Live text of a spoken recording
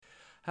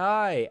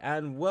Hi,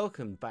 and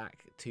welcome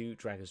back to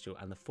Dragon's Duel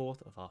and the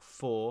fourth of our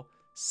 4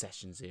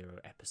 Session Zero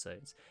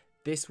episodes.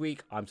 This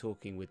week, I'm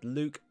talking with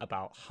Luke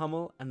about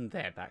Hummel and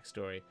their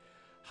backstory.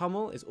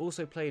 Hummel is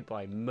also played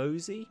by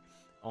Mosey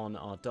on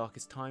our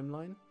Darkest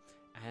Timeline,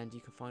 and you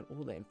can find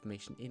all that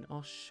information in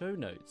our show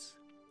notes.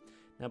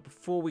 Now,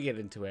 before we get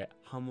into it,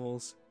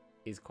 Hummel's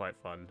is quite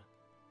fun.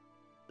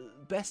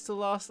 Best to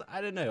last,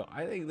 I don't know.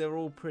 I think they're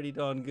all pretty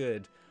darn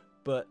good,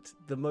 but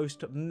the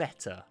most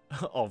meta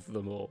of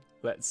them all,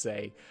 let's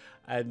say,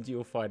 and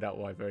you'll find out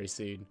why very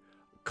soon.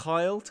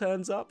 Kyle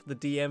turns up, the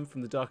DM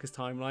from the Darkest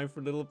Timeline, for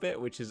a little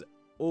bit, which is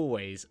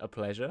always a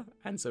pleasure,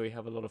 and so we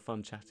have a lot of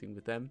fun chatting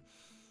with them.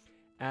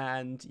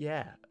 And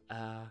yeah,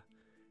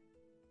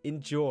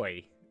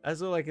 enjoy.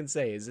 That's all I can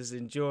say, is just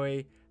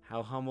enjoy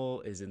how Hummel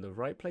is in the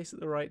right place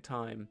at the right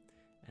time,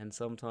 and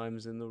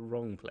sometimes in the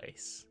wrong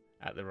place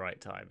at the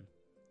right time.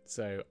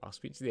 So I'll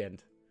speak to the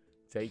end.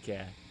 Take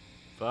care.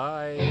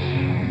 Bye.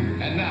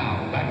 And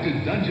now, back to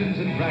Dungeons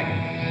and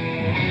Dragons.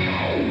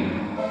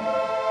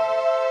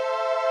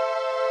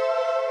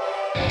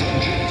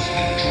 Dungeons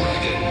and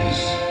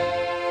Dragons.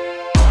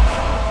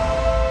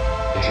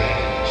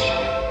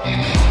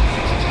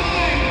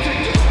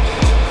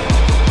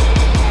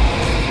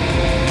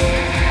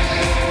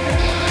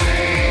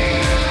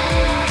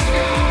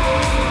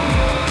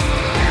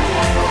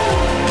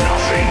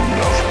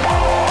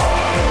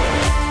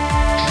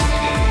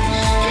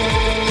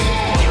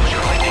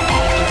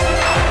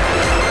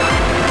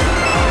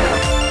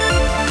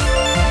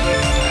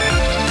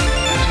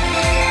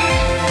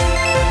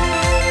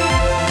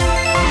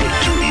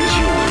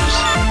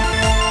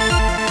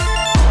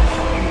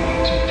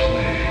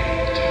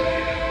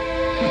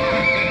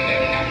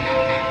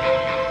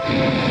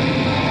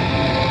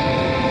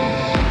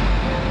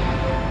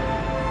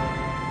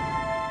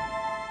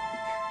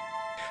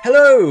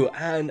 Hello,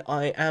 and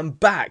I am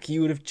back.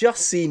 You would have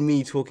just seen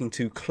me talking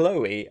to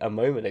Chloe a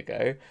moment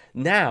ago.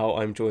 Now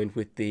I'm joined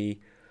with the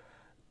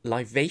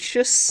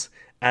livacious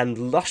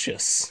and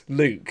luscious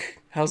Luke.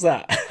 How's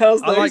that?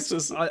 How's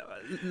those?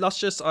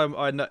 Luscious.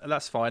 I know,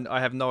 that's fine. I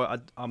have no.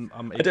 I'm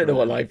I don't know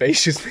what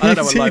livacious means. I don't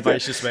know what either.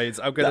 livacious means.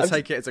 I'm going to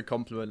take it as a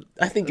compliment.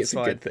 I think it's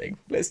That's a fine. good thing.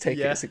 Let's take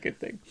it as a good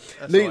thing.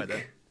 That's all right,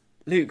 then.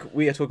 Luke,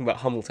 we are talking about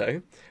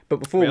Hummelto, but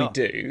before we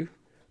do,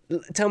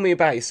 tell me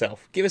about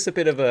yourself. Give us a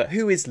bit of a...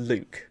 Who is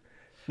Luke?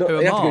 Not,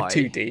 Who you am have to go I?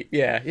 too deep.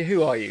 Yeah,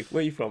 who are you?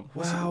 Where are you from?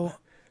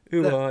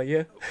 Who are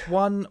you?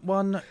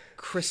 One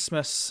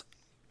Christmas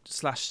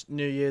 /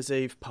 New Year's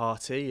Eve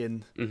party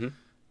in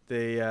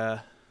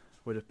the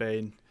would have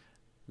been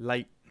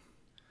late.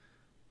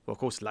 Well, of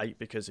course, late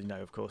because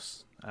of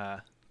course,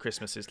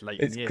 Christmas is late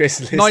in the year.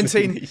 Christmas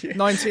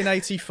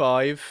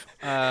 1985.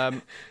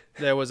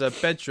 There was a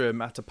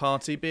bedroom at a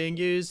party being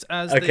used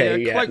as the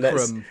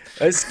cloakroom.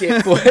 Let's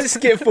skip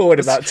forward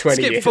about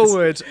 20 years. Skip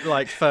forward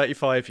like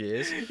 35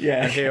 years.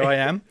 Yeah. And here I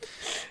am.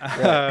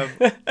 Right.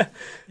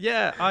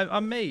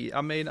 I'm me.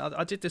 I mean,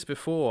 I did this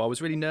before. I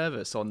was really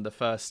nervous on the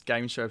first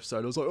game show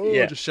episode. I was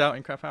like, just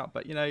shouting crap out.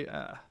 But,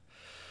 I'm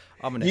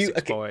an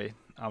Essex boy.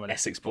 I'm an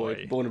Essex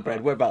boy. Born and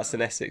bred. Whereabouts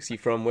in Essex are you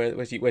from?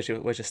 Where's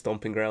your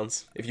stomping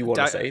grounds? If you want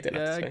to say, you don't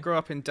have to say. Grew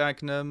up in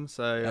Dagenham,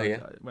 so I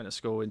went to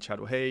school in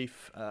Chadwell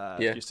Heath.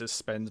 Used to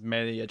spend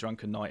many a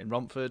drunken night in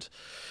Romford.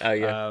 Oh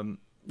yeah.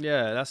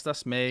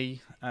 That's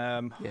me.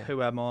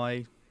 Who am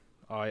I?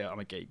 I'm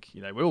a geek.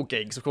 We're all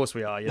geeks, of course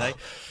we are.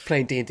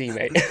 Playing D&D,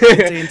 mate.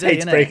 D&D,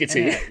 hate to break it to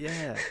you.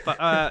 Yeah. But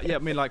I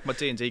mean, like my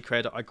D&D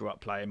cred, I grew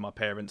up playing. My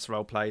parents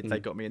role played. They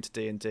got me into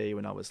D&D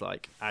when I was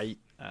like 8.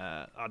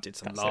 I did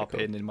some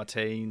LARPing in my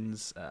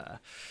teens.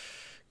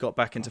 Got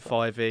back into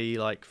 5e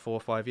like 4 or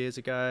 5 years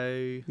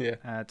ago.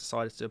 Yeah.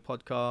 Decided to do a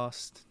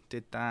podcast.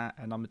 Did that,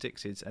 and I'm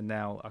addicted, and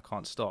now I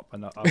can't stop.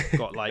 And I've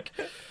got like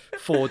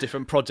 4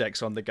 different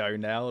projects on the go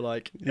now.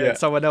 Like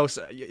someone else,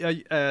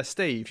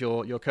 Steve,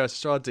 your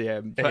Curse of Strahd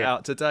DM, put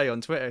out today on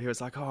Twitter. He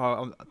was like,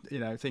 "Oh,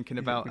 I'm thinking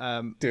about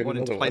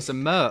wanting to play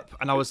some MERP,"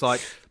 and I was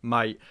like,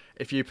 "Mate,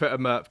 if you put a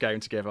MERP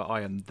game together,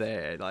 I am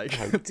there." Like,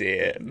 oh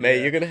dear,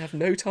 mate, you're gonna have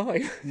no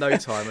time. No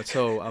time at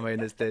all. I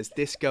mean, there's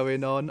this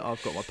going on.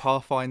 I've got my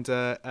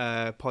Pathfinder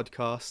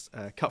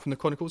podcast, Cut from the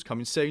Chronicles,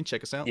 coming soon.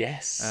 Check us out.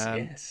 Yes.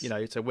 So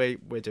we're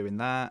doing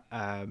that.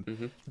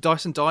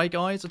 Dice and Die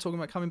guys are talking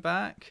about coming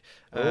back.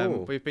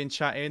 We've been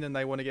chatting and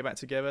they want to get back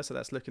together, so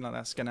that's looking like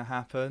that's going to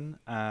happen.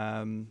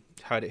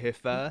 Heard it here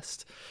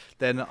first.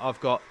 Then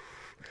I've got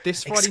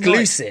this Friday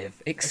night.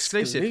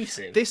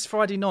 Exclusive. This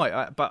Friday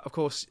night, but of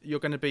course you're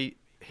going to be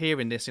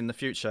hearing this in the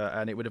future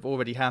and it would have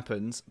already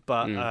happened,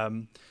 but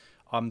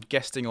I'm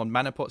guesting on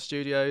Manapot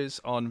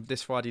Studios on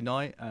this Friday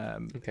night,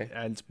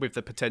 and with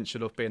the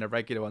potential of being a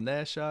regular on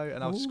their show.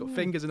 And I've just got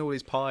fingers in all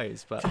these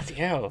pies. But bloody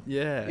hell,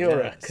 yeah,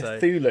 you're a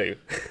Cthulhu.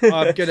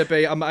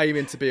 I'm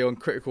aiming to be on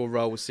Critical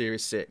Role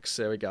Series 6.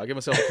 There we go. I'll give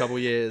myself a couple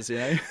of years.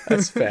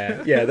 That's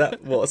fair. Yeah, that's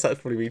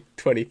probably be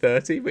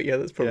 2030. But yeah,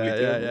 that's probably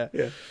yeah.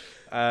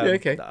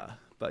 Okay.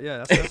 But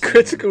yeah, that's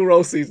Critical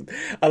Role season.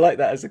 I like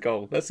that as a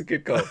goal. That's a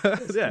good goal.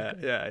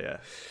 Yeah.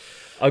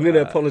 I'm going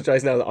to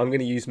apologise now that I'm going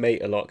to use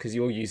mate a lot because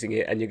you're using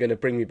it, and you're going to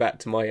bring me back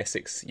to my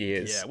Essex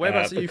years. Yeah,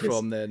 whereabouts are you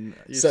from then?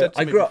 You so said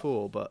to me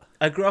before, but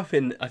I grew up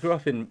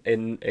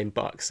in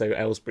Bucks, so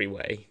Aylesbury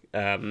way.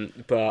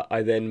 But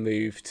I then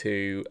moved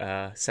to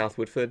South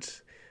Woodford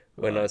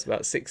when I was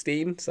about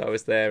 16. So I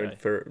was there, and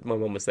my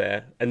mum was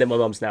there, and then my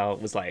mum's now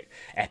was like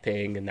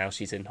Epping, and now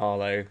she's in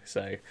Harlow.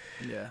 So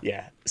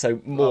yeah.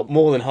 So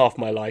more than half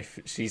my life,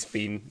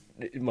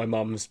 my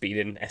mum's been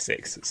in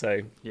Essex.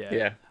 So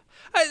yeah.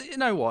 You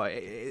know what?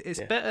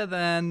 It's better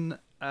than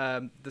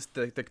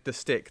the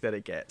stick that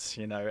it gets.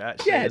 You know,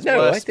 actually,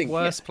 I think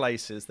worse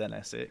places than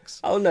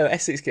Essex. Oh no,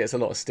 Essex gets a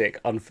lot of stick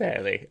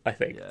unfairly, I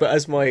think. Yeah. But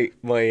as my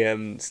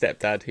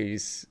stepdad,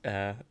 who's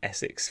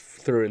Essex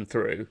through and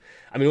through,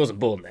 I mean, he wasn't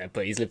born there,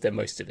 but he's lived there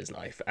most of his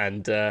life,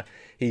 and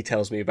he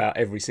tells me about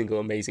every single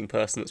amazing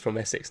person that's from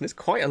Essex, and there's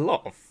quite a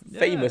lot of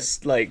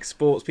famous like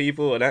sports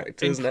people and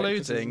actors,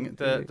 including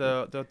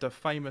the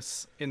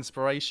famous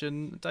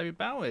inspiration David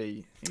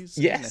Bowie. He's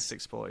an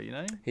Essex boy, you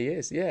know. He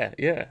is, he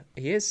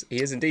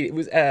is indeed. It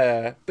was,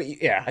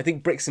 but yeah, I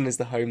think Brixton is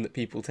the home that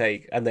people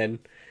take, and then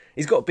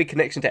he's got a big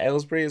connection to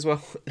Aylesbury as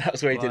well. That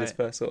was where he did his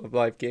first sort of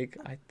live gig,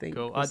 I think.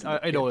 Cool.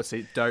 I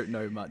honestly don't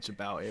know much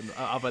about him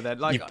other than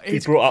like he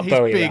brought up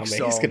Bowie big around me.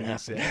 It's gonna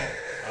happen.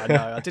 I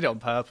know. I did it on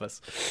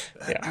purpose.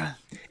 Yeah,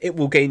 it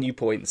will gain you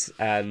points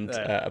and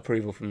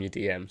approval from your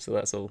DM. So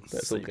that's all.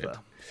 That's all good.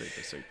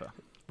 Super.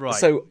 Right.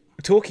 So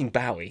talking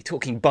Bowie,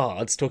 talking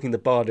bards, talking the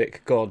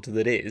bardic god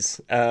that is.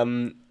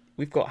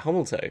 We've got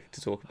Hummeltoe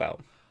to talk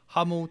about.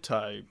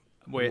 Hummeltoe,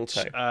 which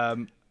I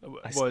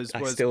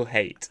still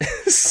hate.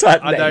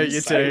 I know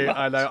you do.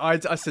 I know.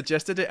 I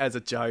suggested it as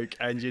a joke,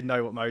 and you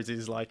know what Moses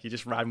is like. He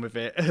just ran with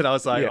it, and I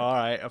was like, all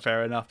right,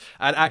 fair enough.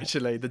 And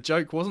actually, the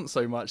joke wasn't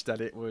so much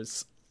that it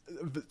was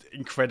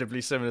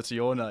incredibly similar to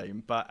your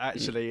name, but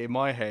actually, in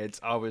my head,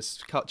 I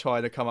was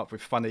trying to come up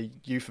with funny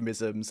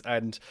euphemisms,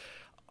 and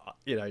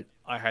you know,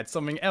 I had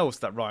something else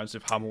that rhymes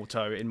with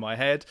Hummeltoe in my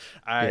head,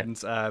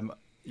 and I'm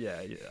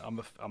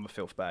a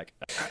filth bag.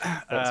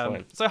 That's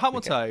fine. So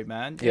Hummeltoe,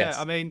 man. Yes.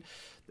 Yeah, I mean,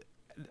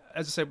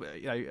 as I said,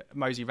 you know,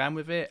 Mosey ran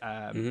with it,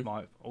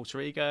 my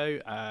alter ego,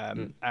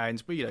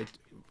 and we, you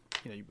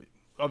know,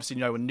 obviously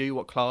no one knew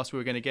what class we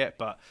were going to get,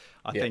 but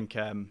I think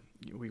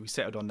we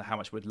settled on how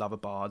much we'd love a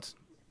bard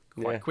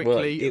quite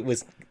quickly. Well, it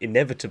was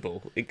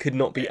inevitable. It could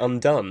not be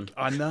undone.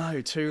 I know,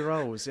 2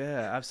 rolls,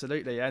 yeah,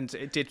 absolutely, and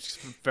it did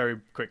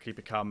very quickly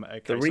become a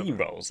case 3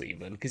 rolls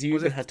even, because you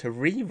even had to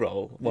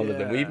re-roll one of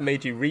them. We even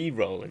made you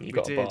re-roll, and you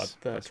got a bard.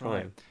 That's fine.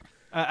 Right.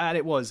 And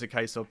it was a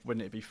case of,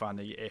 wouldn't it be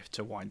funny if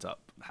to wind up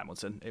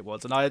Hamilton? It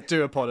was, and I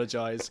do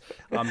apologise.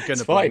 I'm going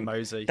to blame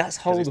Mosey. That's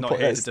he's not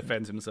here to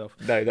defend himself.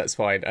 No, that's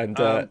fine, and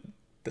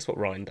that's what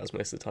Ryan does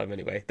most of the time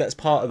anyway. That's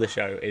part of the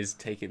show, is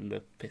taking the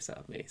piss out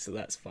of me, so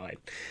that's fine.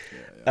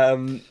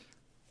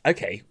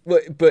 Okay,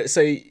 but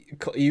so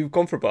you've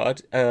gone for a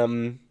bard,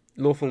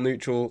 lawful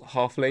neutral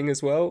halfling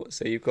as well.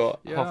 So you've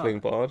got halfling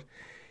bard.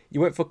 You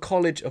went for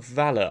College of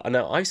Valor. I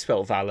know I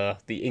spell Valor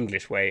the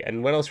English way,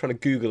 and when I was trying to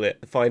Google it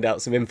to find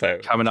out some info,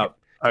 coming up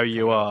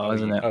O-U-R,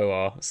 isn't it?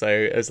 O-R. So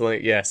it's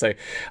like, so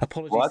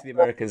apologies to the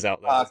Americans out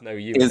there. There's no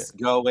U is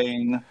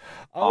going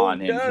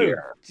on in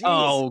here. Jeez,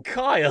 oh,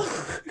 Kyle.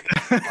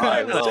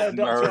 I will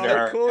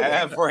murder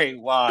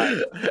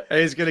everyone.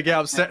 He's going to get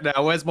upset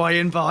now. Where's my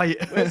invite?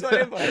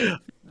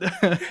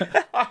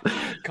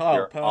 Kyle,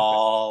 you're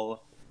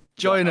all...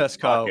 Join us,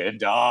 Kyle.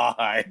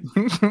 Die.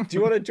 Do you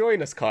want to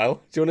join us,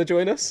 Kyle? Do you want to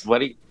join us?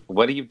 What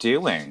are you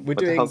doing? What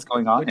the hell's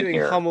going on in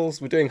here?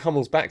 We're doing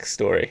Hummel's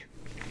backstory.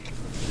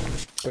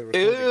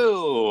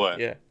 Ooh.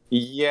 Yeah.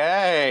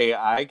 Yay.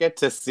 I get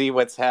to see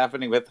what's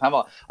happening with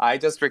Hummel. I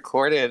just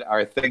recorded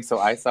our thing, so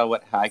I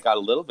got a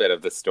little bit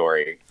of the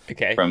story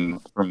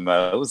from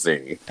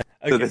Mosey.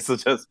 Okay. So this will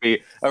just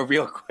be a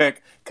real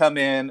quick come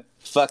in,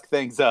 fuck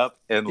things up,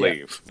 and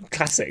leave.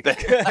 Classic.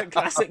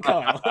 Classic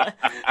Kyle.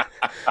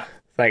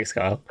 Thanks,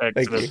 Kyle.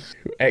 Excellent. Thank you.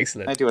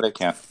 Excellent. I do what I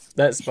can.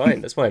 That's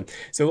fine.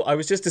 So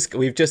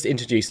we've just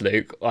introduced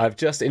Luke. I've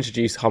just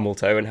introduced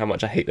Hummeltoe and how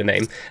much I hate the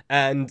name,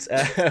 and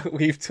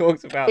we've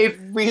talked about it.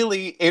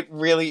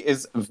 Really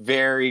is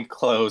very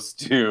close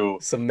to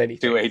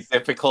a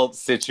difficult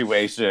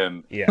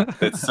situation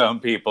that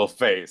some people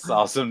face,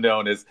 also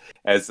known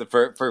as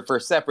for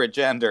separate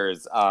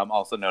genders,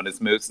 also known as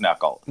moose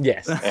knuckle.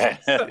 Yes.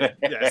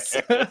 Yes.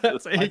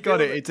 So he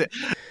got it.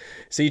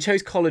 So you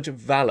chose College of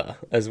Valor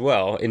as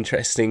well.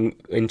 Interesting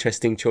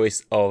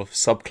choice of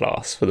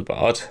subclass for the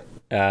bard.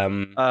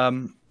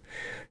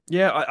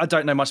 Yeah, I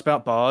don't know much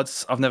about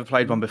bards. I've never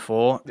played one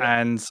before,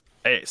 and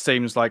it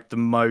seems like the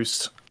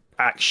most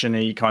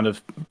actiony kind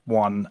of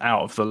one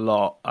out of the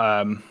lot.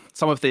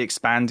 Some of the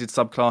expanded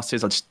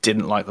subclasses I just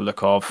didn't like the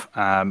look of.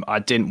 I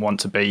didn't want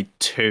to be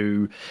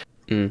too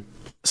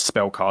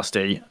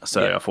spellcasty,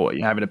 so I thought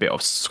having a bit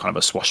of kind of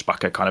a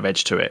swashbuckler kind of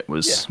edge to it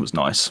was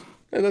nice.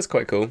 Yeah, that's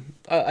quite cool.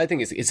 I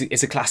think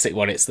it's a classic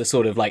one. It's the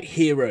sort of like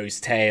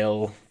hero's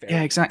tale.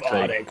 Yeah, exactly.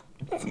 Bardic,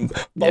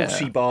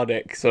 bolshy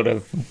bardic sort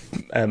of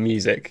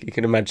music. You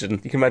can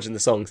imagine the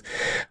songs.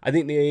 I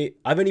think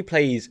I've only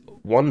played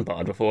one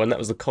bard before, and that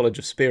was the College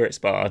of Spirits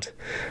bard,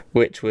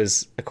 which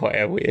was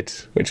quite weird.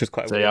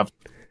 I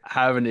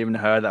haven't even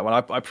heard that one.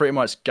 I pretty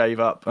much gave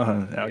up.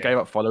 I gave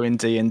up following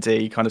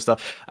D&D kind of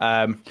stuff.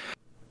 Is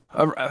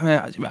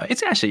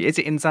it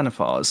in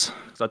Xanathars?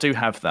 Because I do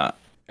have that.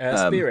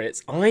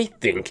 Spirits. I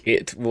think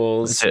it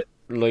was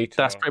later.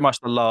 That's pretty much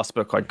the last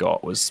book I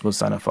got was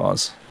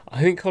Xanathars. I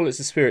think College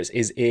of Spirits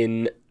is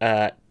in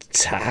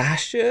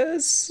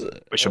Tasha's,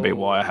 which will be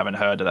why I haven't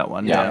heard of that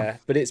one. Yeah,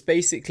 but it's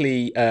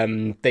basically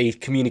they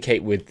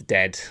communicate with the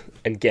dead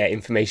and get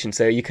information.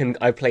 So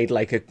I played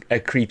like a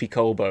creepy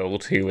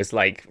kobold who was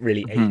like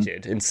really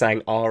aged and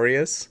sang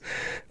arias,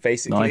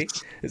 basically.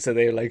 Nice. So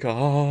they were like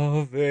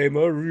Ave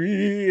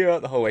Maria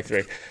the whole way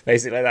through,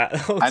 basically like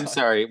that. I'm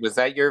sorry, was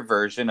that your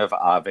version of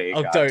Ave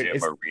Maria?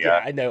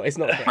 Yeah, I know it's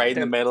not right in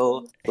the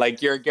middle.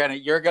 Like you're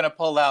gonna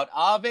pull out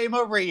Ave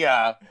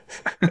Maria.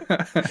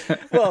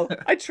 Well,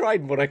 I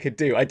tried what I could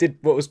do. I did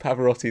what was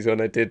Pavarotti's one.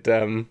 I did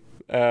what's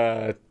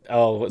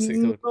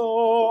it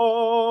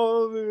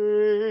called?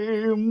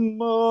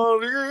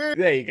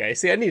 There you go.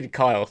 See, I needed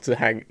Kyle to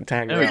hang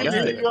around.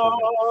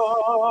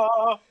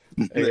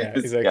 Yeah,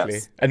 exactly.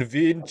 Yes. And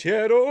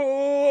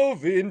Vincero.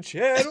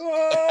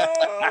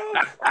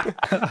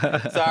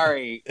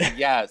 Sorry.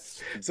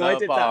 Yes. So I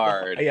did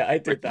bard. that. Yeah, I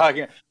did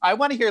that. I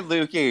want to hear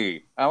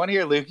Lukey.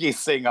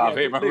 sing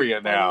Ave Maria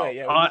now. Way,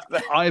 yeah,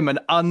 I'm an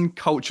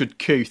uncultured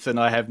couth, and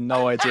I have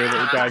no idea what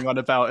you're going on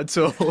about at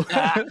all.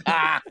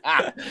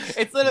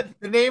 It's the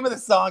name of the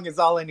song is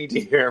all I need to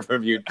hear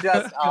from you.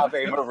 Just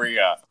Ave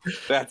Maria.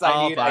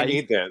 I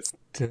need this.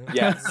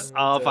 Yes.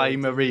 Ave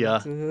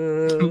Maria.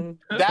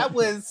 That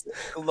was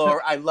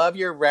Laura. I love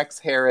your Rex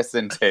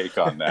Harrison take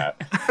on that.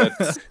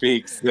 That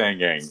speaks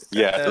singing.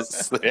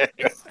 Yes.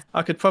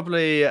 I could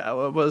probably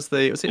was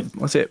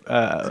it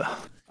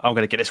I'm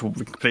gonna get this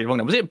completely wrong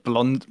now. Was it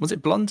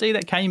Blondie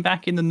that came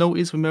back in the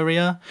noughties with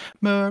Maria?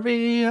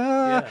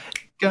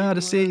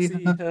 Gotta see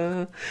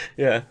her.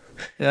 Yeah.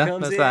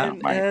 Comes that's that.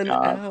 And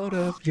out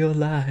of your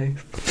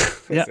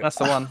life. Yeah, that's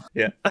the one.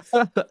 Yeah.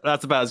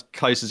 That's about as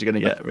close as you're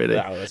going to get, really.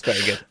 Wow, that's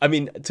very good. I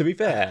mean, to be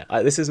fair,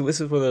 this is one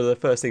of the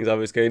first things I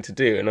was going to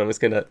do, and I was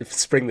going to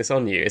spring this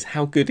on you, is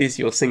how good is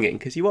your singing?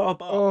 Because you are a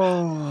bard.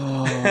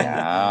 Oh.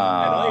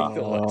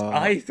 And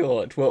I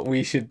thought what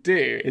we should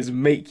do is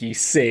make you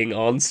sing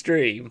on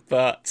stream,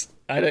 but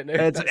I don't know.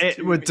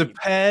 It would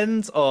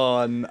depend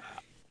on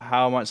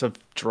how much I've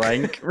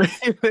drank,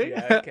 really.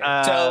 Yeah, okay.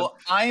 So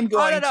I'm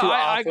going to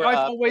offer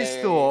I've always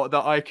thought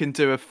that I can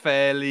do a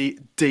fairly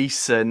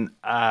decent.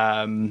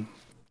 I'm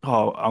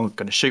going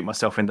to shoot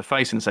myself in the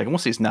face in a second.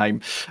 What's his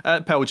name?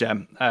 Pearl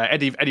Jam.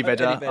 Eddie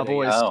Vedder. I've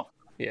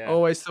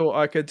always thought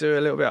I could do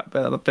a little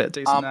bit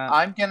decent.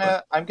 I'm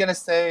gonna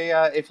say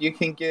if you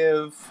can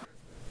give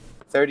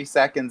 30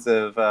 seconds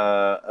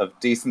of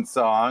decent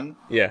song.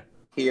 Yeah.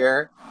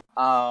 Here.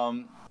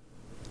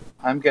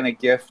 I'm going to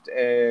gift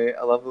a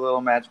lovely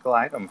little magical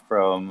item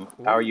from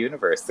our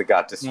universe that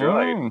got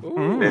destroyed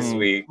this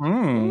week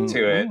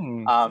to it.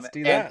 And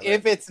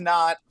if it's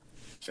not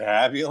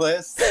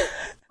fabulous,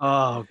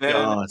 God.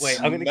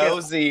 Wait, I'm going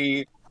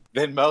to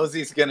then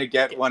Mosey's going to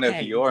get one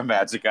of your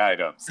magic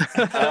items.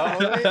 Oh,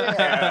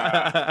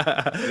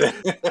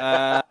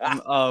 yeah.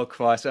 Oh,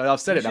 Christ.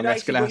 I've said it now.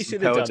 That's going to have to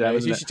tell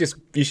you should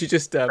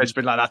just... It's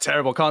been like that.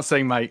 Terrible. Can't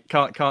sing, mate.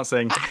 Can't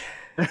sing.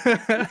 You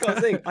can't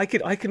sing. I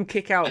can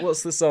kick out,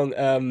 what's the song?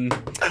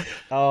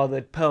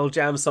 The Pearl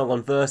Jam song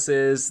on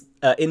Versus.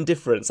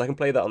 Indifference. I can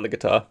play that on the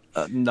guitar.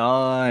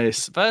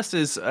 Nice.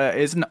 Versus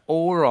is an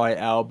alright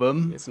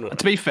album.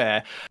 To be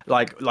fair,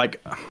 like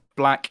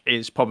Black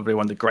is probably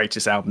one of the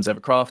greatest albums ever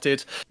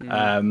crafted.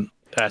 10.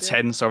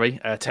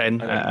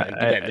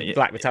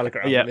 Black Metallica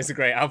album is a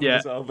great album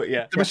as well, but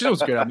which is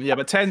also a good album. Yeah,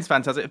 but 10's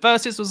fantastic.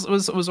 Versus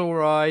was all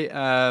right.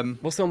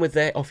 What's the one with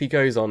Off He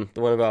Goes on?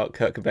 The one about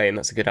Kurt Cobain.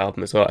 That's a good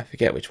album as well. I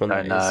forget which one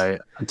that is. I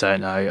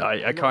don't know.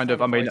 I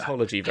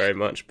Scientology very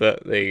much,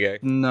 but there you go.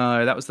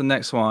 No, that was the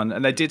next one,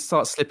 and they did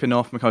start slipping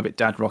off, become a bit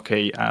dad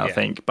rocky, I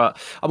think. But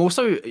I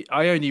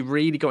only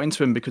really got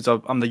into him because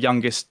I'm the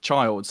youngest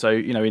child. So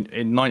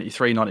in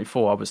 93,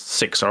 94, I was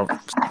 6 or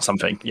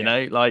something. You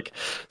know, like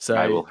so.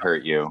 I will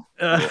hurt you.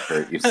 It will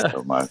hurt you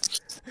so much.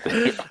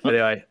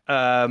 Anyway,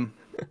 I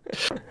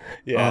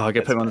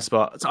get put on the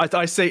spot. So I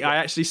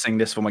actually sing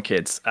this for my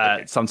kids.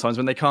 Sometimes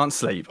when they can't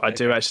sleep, I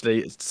do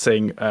actually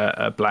sing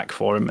Black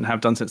for them, and have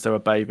done since they were a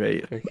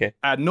baby. Okay.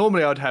 And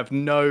normally I'd have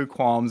no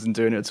qualms in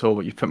doing it at all,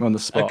 but you put me on the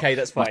spot. Okay,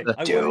 that's fine.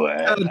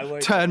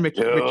 Turn my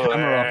camera off.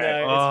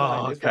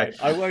 No, it's fine.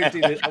 I won't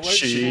do this. I won't.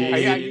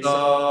 Sheets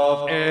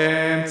of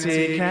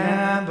empty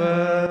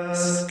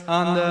canvas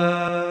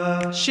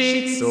under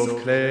sheets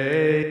of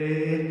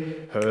clay.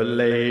 Her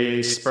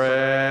legs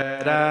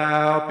spread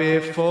out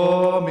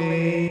before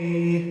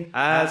me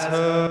as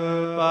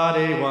her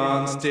body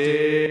once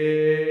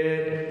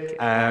did,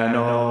 and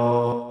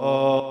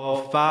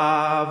all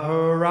 5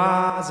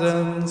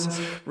 horizons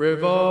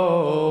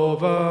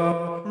revolve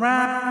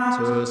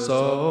around her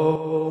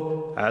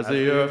soul as as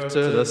the earth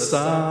to the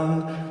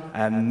sun,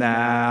 and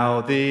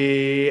now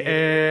the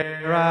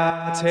air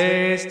I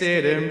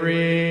tasted and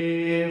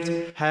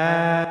breathed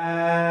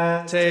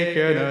has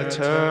taken a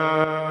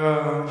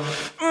turn.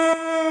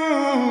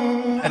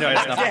 Anyway,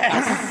 it's enough.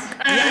 Yes!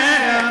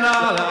 And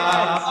all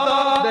I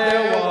thought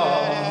there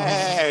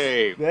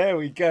was. There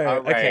we go.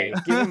 All right. Okay,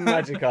 give him a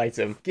magic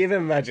item. Give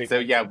him magic. So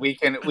yeah, we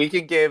can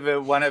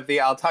give one of the.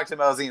 I'll talk to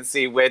Mosey and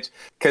see which,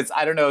 because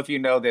I don't know if you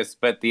know this,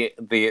 but the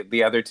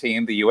other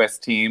team, the U.S.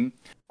 team,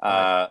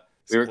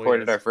 we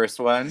recorded our first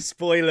one.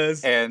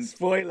 Spoilers. And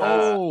Are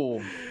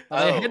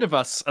they ahead of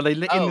us? Are they in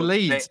the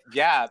lead?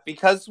 Yeah,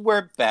 because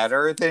we're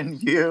better than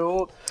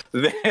you.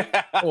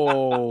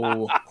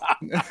 Oh,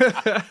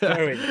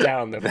 Throw it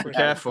down. Be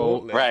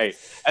careful. Right.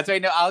 That's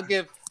right. No,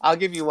 I'll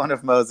give you one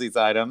of Mosey's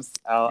items.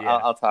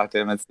 I'll talk to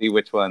him and see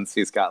which ones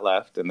he's got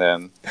left, and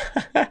then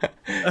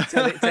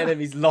tell him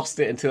he's lost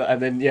it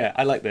and then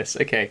I like this.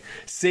 Okay,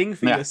 sing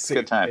for your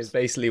soup is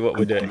basically what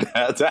we're doing.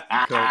 Cool.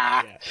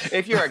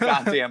 If you're a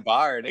goddamn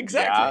bard,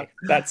 exactly,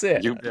 that's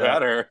it. You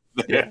better.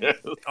 Yeah.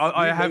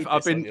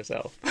 I've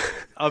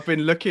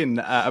been looking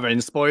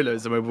at,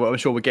 spoilers, and I'm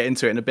sure we'll get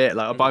into it in a bit.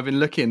 Like, I've been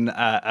looking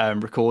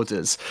at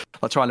recorders,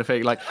 like trying to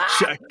think, like,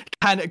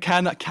 can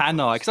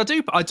I? Because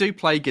I do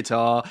play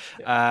guitar,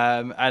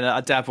 and I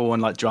dabble on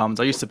like drums.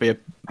 I used to play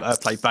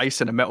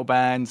bass in a metal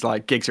band,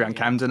 like gigs around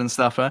Camden and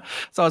stuff. So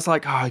I was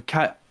like,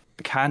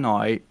 can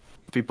I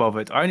be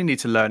bothered? I only need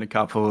to learn a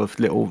couple of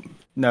little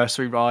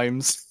nursery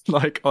rhymes,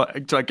 like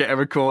to get a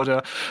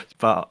recorder,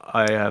 but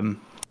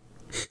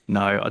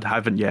no, I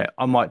haven't yet.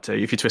 I might do.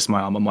 If you twist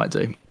my arm, I might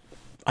do.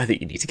 I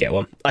think you need to get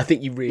one. I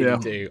think you really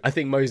do. I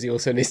think Mosey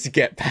also needs to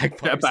get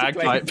bagpipes. Get a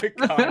bagpipe. To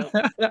play for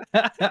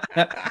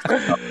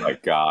Oh my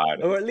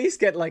god! Or at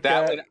least get like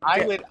that.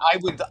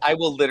 I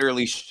will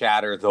literally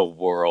shatter the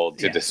world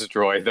to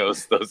destroy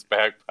those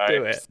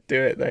bagpipes.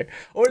 Do it though.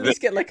 Or at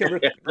least get like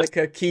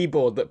a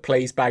keyboard that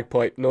plays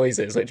bagpipe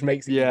noises, which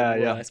makes it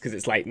worse because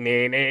it's like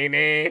nah nah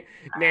nah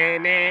nah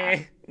nah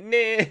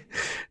nah.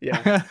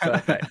 Yeah,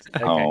 perfect.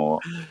 Okay. Oh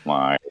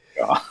my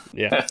god.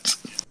 Yeah.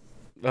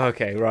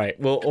 Okay, right.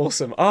 Well,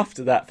 awesome.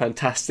 After that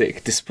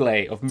fantastic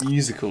display of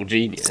musical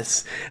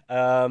genius,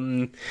 why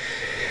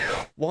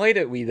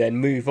don't we then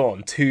move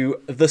on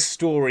to the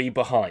story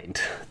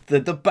behind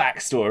the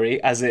backstory,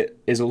 as it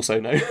is also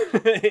known.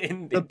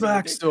 The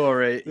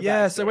backstory.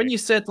 So when you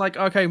said like,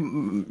 okay,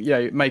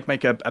 make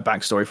a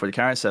backstory for the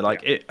character,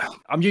 like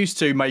I'm used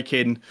to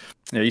making.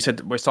 You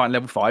said we're starting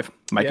level 5,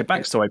 make a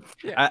backstory.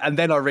 Yeah. And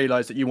then I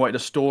realised that you wanted a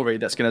story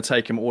that's going to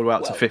take him all the way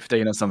up to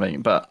 15 or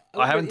something, but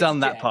I haven't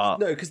done that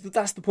part. No, because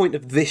that's the point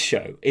of this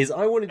show, is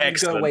I wanted you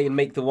to go away and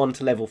make the one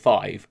to level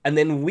 5, and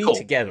then we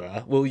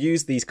together will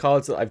use these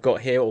cards that I've got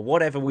here, or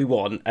whatever we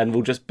want, and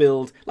we'll just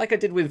build, like I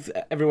did with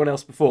everyone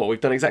else before, we've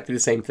done exactly the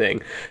same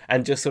thing,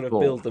 and just sort of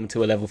build them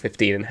to a level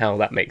 15 and how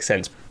that makes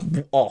sense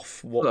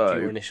off what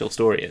your initial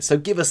story is. So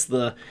give us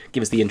the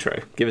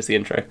intro. Give us the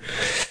intro.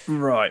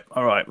 Right,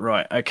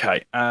 okay.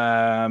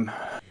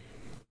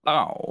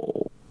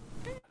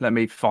 Let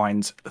me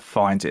find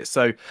it.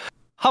 So,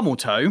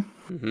 Hummeltoe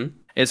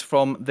is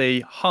from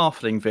the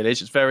halfling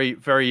village. It's very,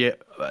 very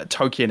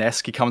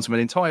Tolkien-esque. He comes from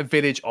an entire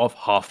village of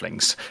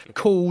halflings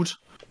called.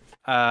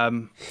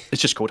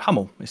 It's just called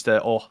Hummel.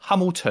 Or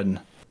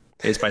Hamilton.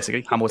 Is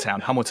basically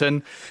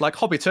Hamilton, like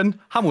Hobbiton,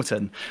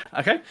 Hamilton.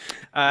 Okay,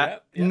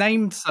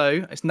 named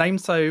so. It's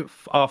named so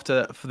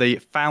after the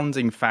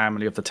founding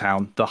family of the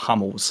town, the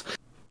Hummels.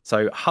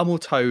 So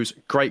Hummeltoe's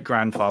great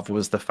grandfather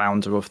was the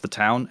founder of the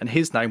town, and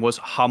his name was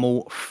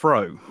Hummel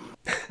Fro.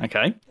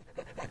 Okay,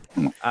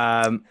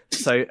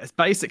 so it's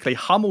basically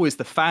Hummel is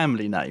the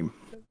family name,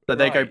 but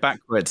they go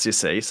backwards. You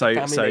see, so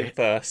name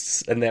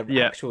first, and their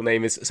actual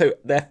name is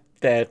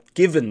Their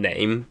given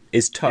name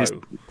is Toe.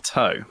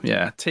 Toe,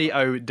 yeah,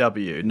 Tow,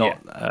 not.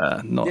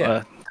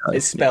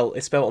 It's spelled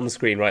on the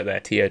screen right there,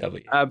 TOW.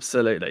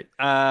 Absolutely.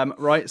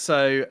 Right.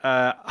 So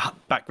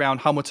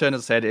background: Hamilton,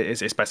 as I said,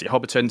 it's basically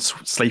Hobbiton,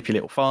 sleepy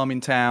little farming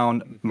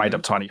town made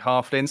up tiny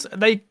halflings.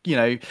 They,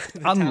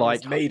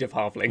 unlike made of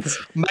halflings,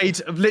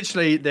 made of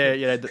literally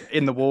they're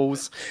in the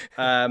walls.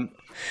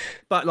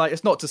 But like,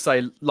 it's not to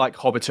say like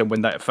Hobbiton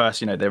when they at first,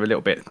 they're a little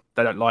bit,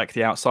 they don't like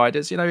the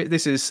outsiders.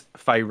 This is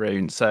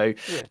Faerun, so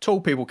tall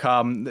people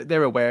come,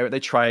 they're aware, they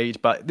trade,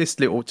 but this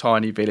little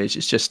tiny village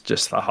is just the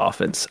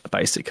halflings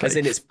basically. As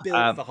in, it's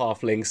built for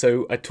halflings,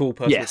 so a tall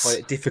person will find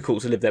it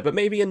difficult to live there, but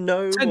maybe a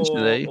gnome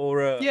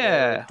or a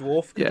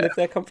dwarf can live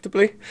there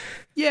comfortably.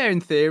 Yeah,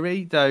 in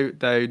theory, though.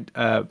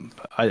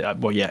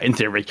 In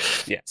theory.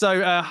 Yeah.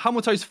 So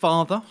Hummeltoe's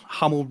father,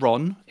 Hummel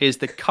Ron, is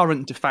the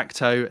current de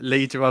facto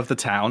leader of the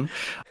town.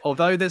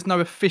 Although there's no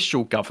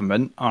official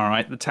government, all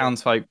right, the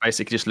townsfolk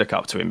basically just look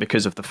up to him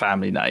because of the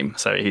family name.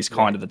 So he's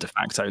kind of the de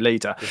facto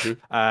leader.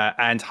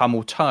 And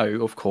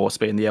Hummeltoe, of course,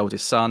 being the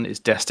eldest son, is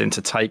destined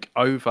to take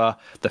over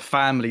the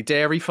family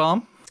dairy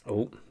farm.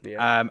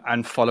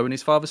 And follow in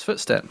his father's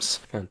footsteps.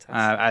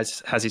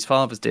 Fantastic. As his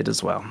father's did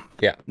as well.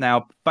 Yeah.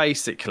 Now,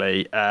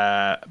 basically,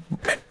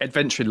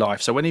 adventure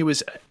life. So when he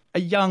was a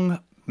young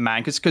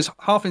man, because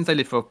halflings, they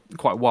live for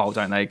quite a while,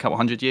 don't they? A couple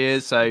 100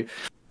 years. So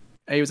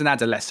an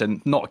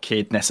adolescent, not a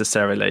kid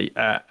necessarily.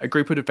 A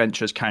group of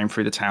adventurers came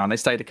through the town. They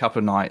stayed a couple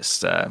of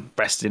nights,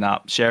 resting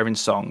up, sharing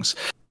songs,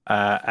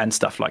 and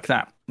stuff like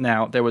that.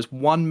 Now, there was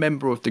one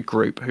member of the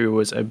group who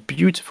was a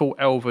beautiful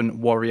elven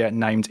warrior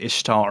named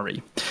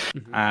Ishtari.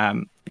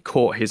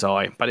 Caught his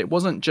eye, but it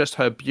wasn't just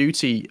their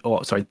beauty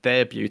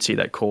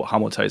that caught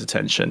Hummeltoe's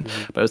attention,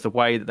 but it was the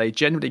way that they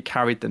generally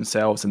carried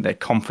themselves and their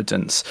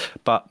confidence.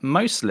 But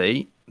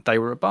mostly, they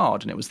were a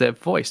bard, and it was their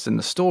voice and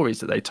the stories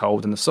that they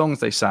told and the songs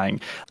they sang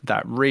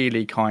that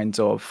really kind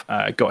of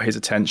got his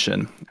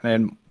attention.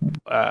 And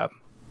then,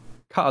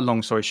 cut a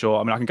long story short,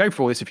 I mean, I can go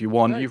through all this if you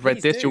want. You've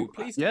read this.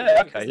 Please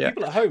yeah, okay, yeah.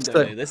 People at home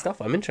don't know this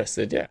stuff. I'm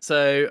interested, yeah.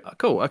 So,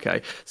 cool,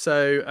 okay.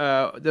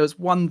 So, there was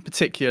one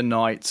particular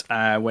night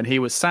when he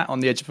was sat on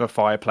the edge of a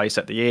fireplace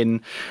at the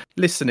inn,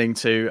 listening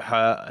to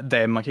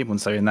them, I keep on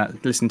saying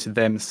that, listening to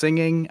them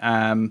singing,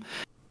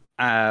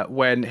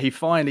 when he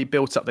finally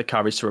built up the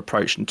courage to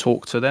approach and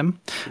talk to them.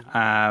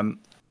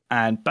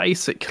 And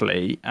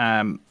basically...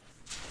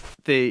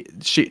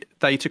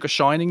 they took a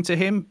shining to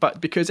him, but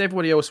because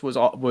everybody else was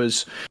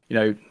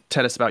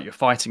tell us about your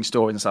fighting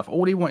stories and stuff,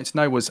 all he wanted to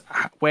know was,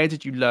 where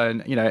did you learn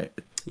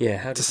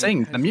to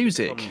sing the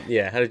music?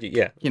 How did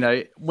you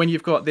when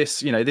you've got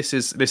this,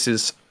 this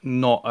is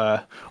not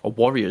a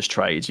warrior's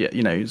trade yet,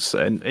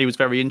 and he was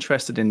very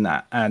interested in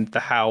that, and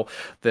how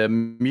the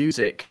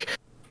music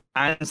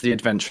and the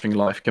adventuring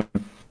life can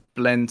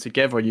blend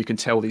together, and you can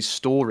tell these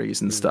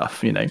stories and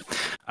stuff,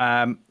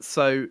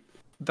 so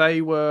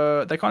they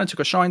kind of took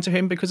a shine to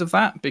him because of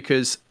that,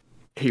 because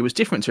he was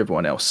different to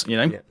everyone else,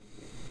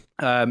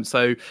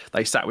 So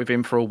they sat with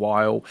him for a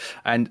while,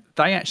 and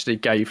they actually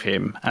gave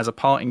him, as a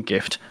parting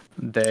gift,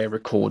 their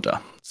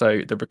recorder.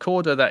 So the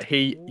recorder that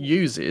he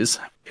uses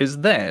is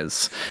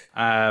theirs.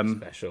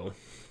 Special.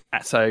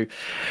 So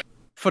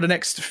for the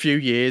next few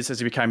years, as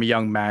he became a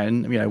young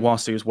man,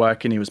 whilst he was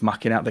working, he was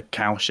mucking out the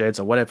cow sheds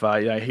or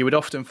whatever, he would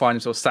often find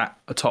himself sat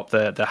atop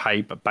the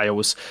hay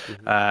bales,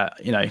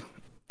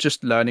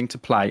 just learning to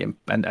play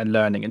and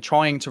learning and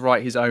trying to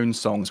write his own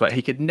songs, but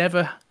he didn't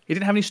have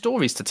any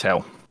stories to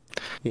tell.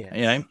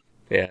 Yeah.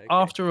 Okay.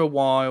 After a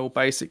while,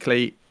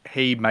 basically,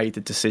 he made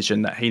the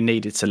decision that he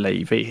needed to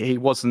leave. He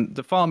wasn't,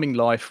 the farming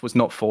life was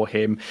not for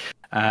him.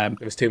 There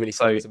was too many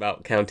songs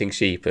about counting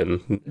sheep,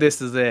 and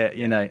this is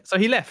it, So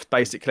he left,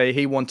 basically.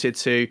 He wanted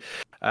to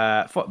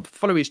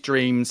follow his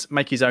dreams,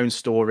 make his own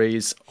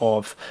stories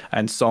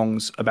and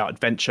songs about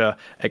adventure,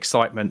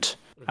 excitement,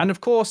 and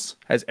of course,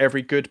 as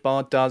every good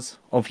bard does,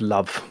 of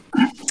love.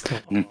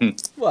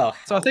 Well,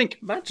 so I think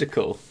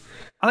magical.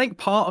 I think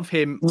part of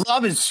him...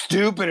 Love is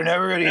stupid and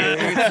everybody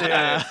hates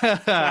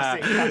it.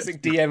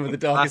 Classic DM with the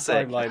darkest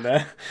timeline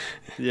there.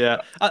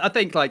 Yeah. I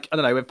think, I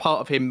don't know, part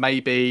of him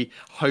maybe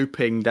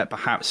hoping that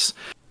perhaps...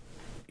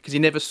 Because he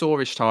never saw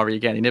Ishtari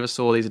again. He never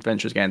saw these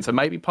adventures again. So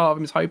maybe part of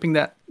him is hoping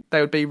that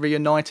they would be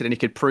reunited and he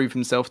could prove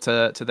himself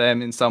to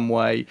them in some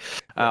way.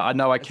 I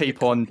know I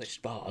keep on...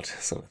 Bard,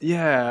 so.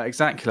 Yeah,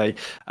 exactly.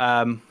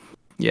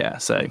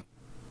 So...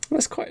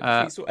 That's quite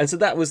and so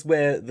that was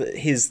where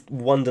his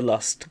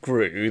wanderlust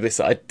grew. This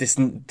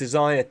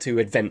desire to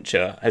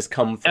adventure has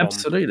come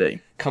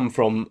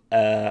from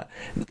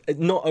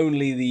not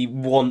only the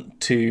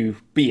want to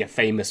be a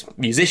famous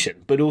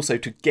musician, but also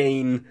to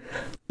gain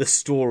the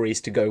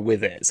stories to go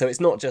with it. So it's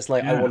not just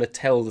I want to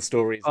tell the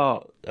stories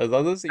of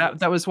others.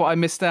 That was what I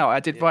missed out. I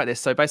did write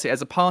this. So basically,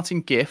 as a parting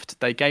gift,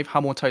 they gave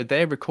Hummeltoe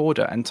their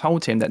recorder and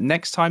told him that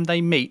next time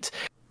they meet,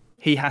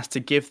 he has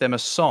to give them a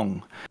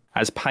song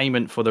as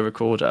payment for the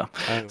recorder.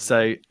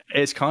 So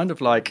it's kind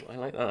of like I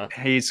like that.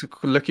 He's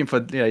looking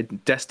for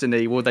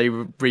destiny. Will they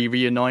be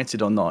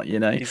reunited or not?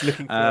 He's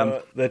looking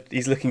for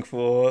he's looking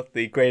for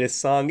the greatest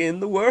song in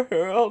the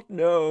world.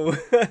 No,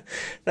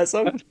 that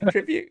song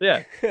tribute.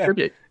 Yeah,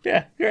 tribute.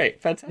 Yeah,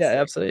 great, fantastic.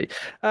 Yeah, absolutely.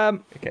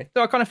 Okay.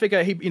 So I kind of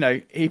figure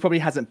he probably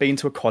hasn't been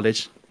to a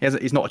college.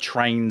 He's not a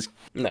trained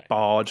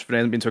bard, but he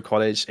hasn't been to a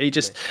college. He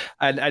just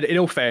and in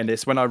all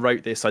fairness, when I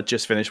wrote this, I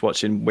just finished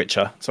watching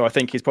Witcher, so I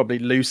think he's probably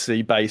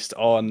loosely based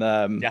on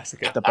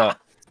the book.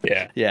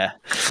 Yeah.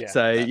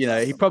 So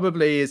he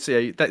probably is.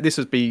 This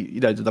would be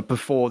the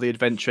before the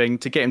adventuring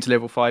to get him to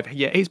level 5.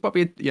 Yeah, he's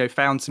probably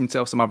found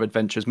himself some other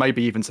adventures,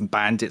 maybe even some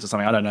bandits or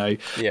something. I don't know.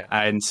 Yeah,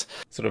 and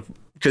sort of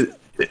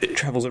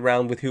travels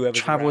around with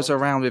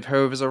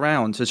whoever's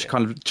around. Just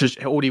kind of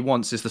just all he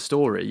wants is the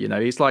story.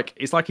 He's like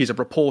he's a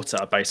reporter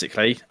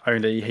basically.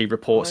 Only he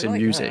reports in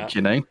music.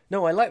 That.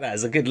 No, I like that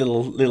as a good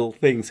little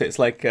thing. So it's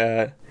like.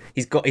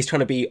 He's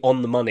trying to be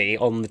on the money,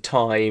 on the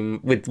time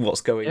with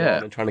what's going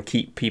on, and trying to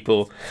keep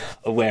people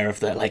aware of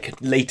the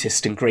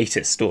latest and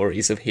greatest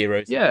stories of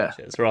heroes and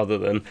adventures, rather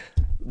than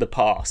the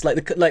past. Like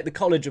the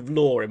College of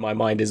Law in my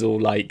mind is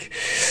all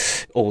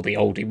all the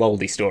oldie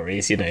moldy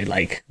stories, something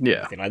like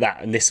that.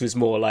 And this was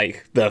more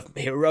like the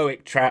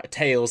heroic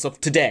tales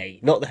of today,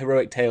 not the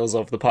heroic tales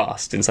of the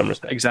past in some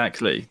respects.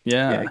 Exactly.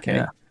 Yeah. Okay.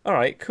 Yeah. All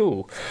right,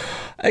 cool.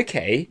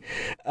 Okay,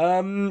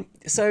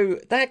 so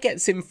that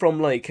gets him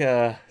from like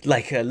a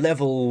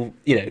level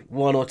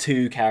 1 or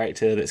 2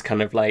 character that's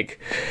kind of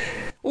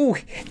oh,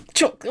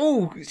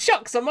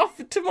 shucks, I'm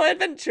off to my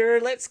adventure,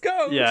 let's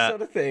go,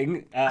 sort of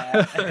thing.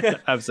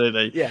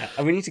 Absolutely. Yeah,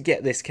 and we need to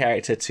get this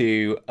character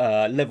to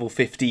level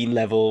 15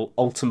 level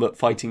ultimate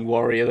fighting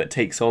warrior that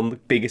takes on the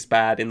biggest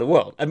bad in the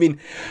world. I mean,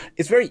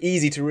 it's very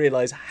easy to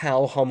realise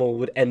how Hummel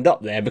would end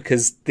up there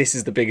because this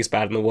is the biggest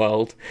bad in the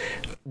world.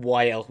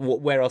 Why else?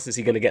 Where else is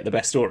he going to get the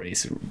best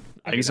stories?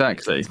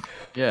 Exactly.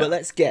 Yeah. But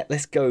let's go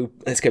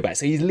back.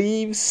 So he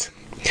leaves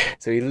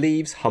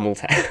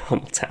Hamilton.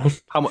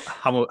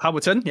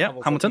 Hamilton. Yeah.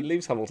 Hamilton. He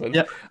leaves Hamilton.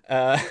 Yeah.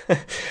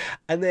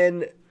 And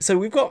then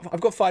so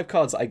I've got 5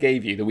 cards that I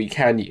gave you that we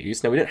can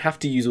use. Now we don't have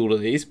to use all of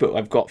these, but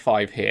I've got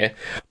 5 here.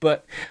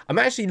 But I'm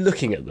actually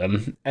looking at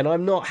them and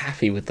I'm not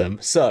happy with them.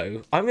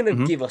 So I'm going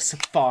to give us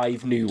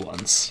 5 new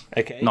ones.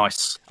 Okay.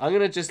 Nice. I'm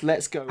going to just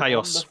let's go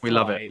chaos. We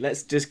love it.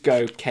 Let's just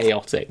go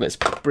chaotic. Let's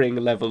bring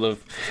a level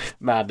of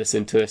madness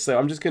into this. So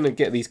I'm just going to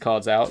get these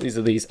cards out. These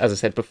are as I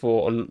said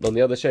before on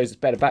the other shows. It's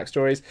better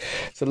backstories.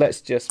 So let's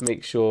just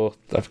make sure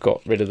I've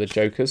got rid of the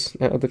jokers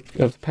out of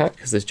the pack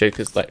because there's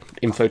jokers like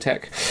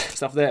infotech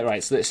stuff there.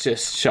 Right. So let's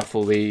just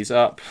shuffle these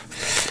up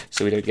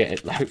so we don't get it.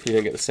 Hopefully, we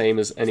don't get the same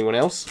as anyone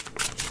else.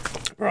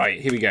 Right.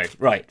 Here we go.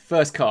 Right.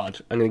 First card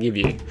I'm going to give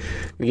you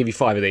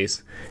 5 of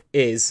these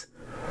is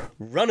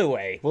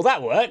Runaway. Well,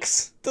 that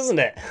works, doesn't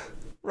it?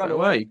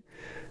 Runaway.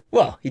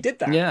 Well, he did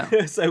that.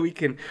 Yeah. So we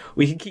can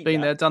keep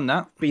been there, done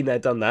that. Been there,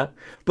 done that.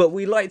 But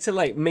we like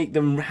to make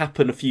them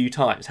happen a few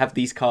times. Have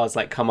these cards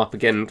come up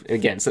again and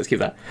again. So let's give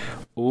that.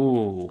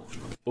 Ooh.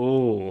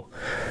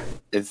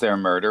 Is there a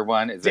murder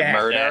one? Is it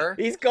murder?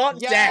 He's got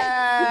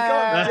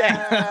death.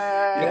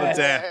 He's got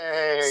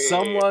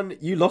death.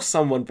 You lost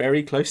someone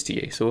very close to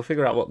you. So we'll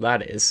figure out what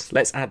that is.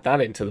 Let's add that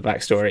into the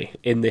backstory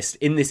in this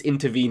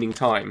intervening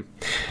time.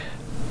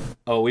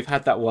 Oh, we've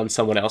had that one.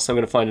 Someone else. I'm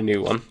going to find a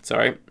new one.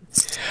 Sorry.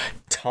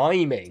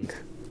 Timing.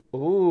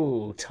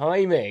 Ooh,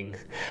 timing.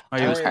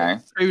 Okay.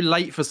 Too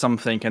late for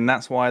something, and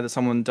that's why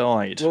someone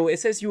died. Well, it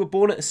says you were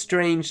born at a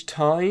strange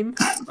time.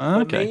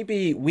 Okay.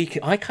 Maybe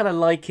I kind of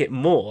like it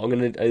more. I'm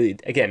going to,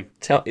 again,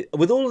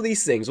 with all of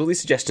these things, all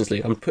these suggestions,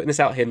 Luke, I'm putting this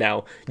out here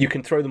now. You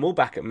can throw them all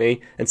back at me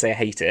and say I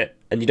hate it,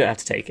 and you don't have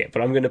to take it,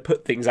 but I'm going to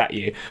put things at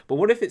you. But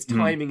what if its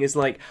timing is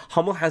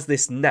Hummel has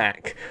this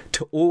knack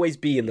to always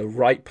be in the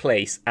right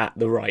place at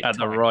the right time. At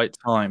the right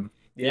time.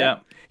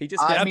 Yeah. He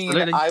just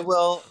I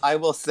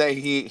will say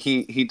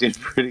he did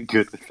pretty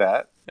good with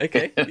that.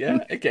 Okay,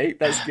 yeah, okay,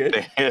 that's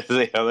good.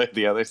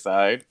 the other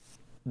side.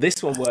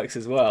 This one works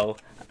as well.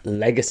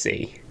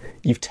 Legacy.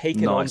 You've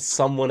taken on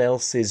someone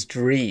else's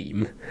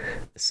dream.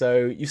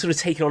 So you've sort of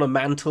taken on a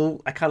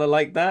mantle. I kind of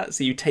like that.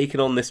 So you've taken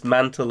on this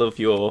mantle of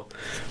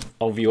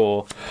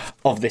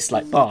this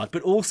bard,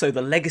 but also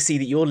the legacy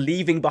that you're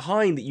leaving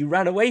behind that you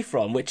ran away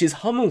from, which is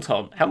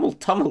Hamilton.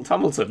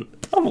 Hamilton.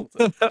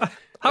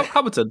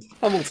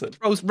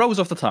 Rolls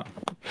off the tongue.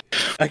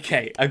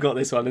 Okay, I've got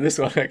this one and this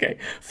one. Okay,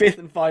 5th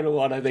and final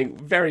one, I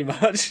think, very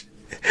much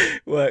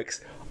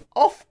works.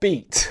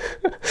 Offbeat.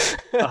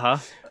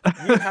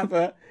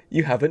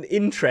 You have an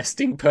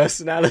interesting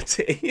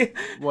personality.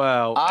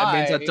 Well, that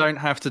means I don't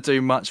have to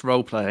do much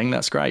role playing.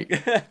 That's great.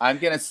 I'm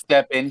gonna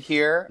step in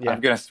here. Yeah.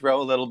 I'm gonna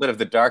throw a little bit of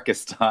the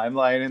darkest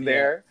timeline in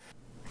there.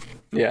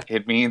 Yeah.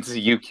 It means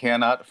you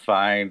cannot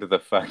find the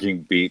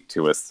fucking beat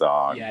to a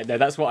song. Yeah, no,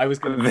 that's what I was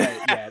going to say.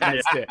 Yeah,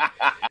 that's it.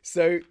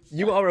 So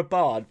you are a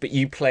bard, but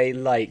you play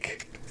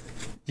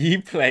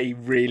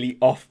really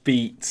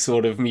offbeat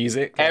sort of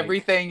music.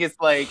 Everything is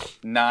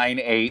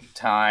 9/8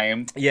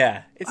 time.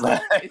 Yeah. It's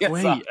like,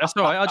 wait, that's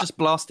all right. I'll just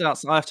blast out.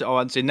 So I have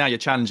to. Now you're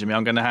challenging me.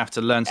 I'm going to have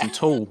to learn some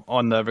Tool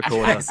on the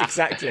recorder. Yes,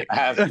 exactly.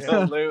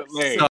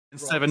 Absolutely.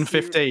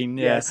 7:15.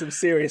 Yeah, some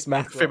serious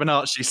math.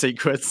 Fibonacci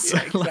sequence.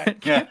 Yeah,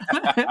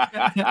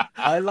 exactly.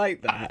 I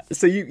like that.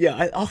 So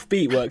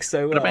offbeat works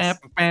so well.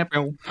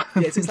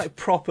 Yes, it's like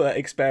proper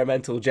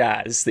experimental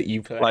jazz that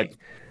you play. Like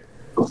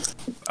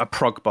a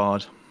prog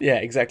bard. Yeah,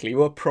 exactly.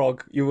 You are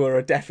prog. You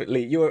are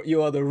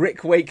the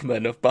Rick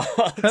Wakeman of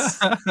bards.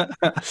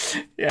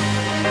 Yeah.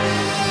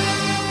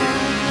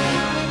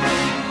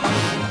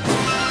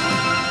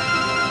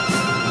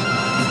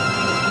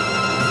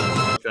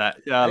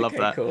 Yeah, I love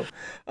that. Cool.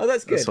 Oh,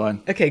 that's good. That's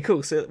fine. Okay,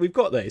 cool. So we've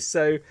got those.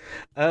 So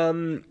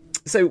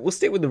we'll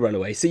stick with the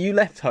Runaway. So you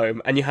left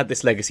home and you had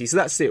this legacy. So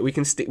that's it. We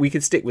can stick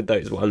with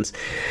those ones.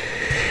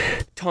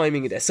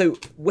 Timing it. So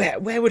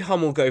where would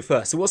Hummel go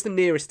first? So what's the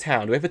nearest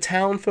town? Do we have a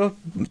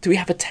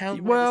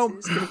town Well,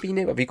 it's going to be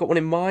near? Have you got one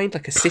in mind,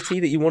 like a city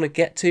that you want to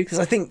get to? Because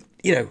I think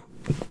you're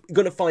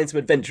going to find some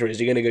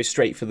adventurers. You're going to go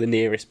straight for the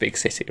nearest big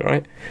city,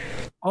 right?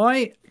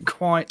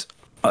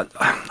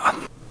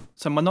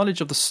 So my knowledge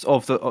of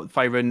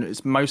Faerun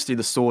is mostly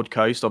the Sword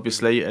Coast,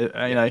 obviously.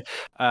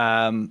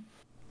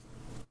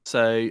 So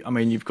I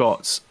mean, you've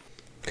got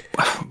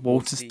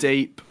Water's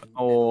Deep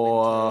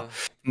or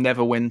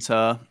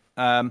Neverwinter.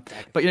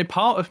 But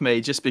part of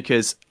me, just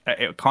because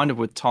it kind of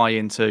would tie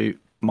into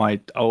my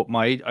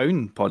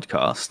own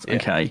podcast,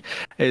 okay,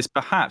 is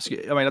perhaps,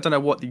 I mean, I don't know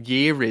what the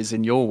year is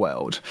in your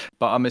world,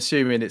 but I'm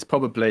assuming it's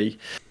probably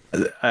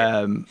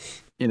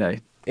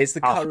It's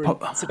the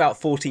current. It's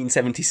about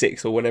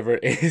 1476 or whenever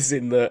it is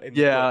in the.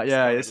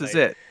 This is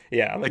it.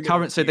 Yeah,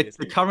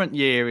 the current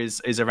year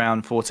is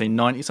around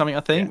 1490 something, I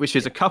think, which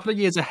is a couple of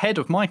years ahead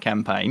of my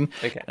campaign.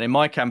 Okay. And in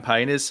my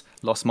campaign is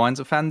Lost Mines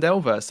of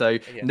Phandelver. So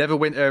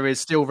Neverwinter is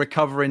still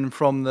recovering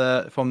from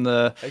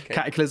the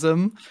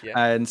cataclysm,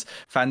 and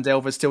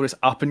Phandelver is still this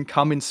up and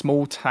coming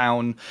small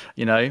town,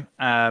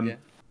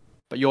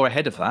 But you're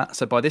ahead of that.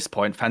 So by this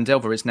point,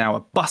 Phandelver is now a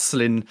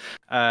bustling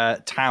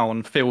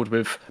town filled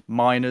with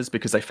miners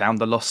because they found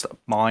the lost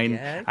mine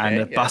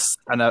and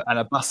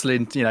a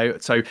bustling,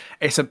 So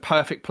it's a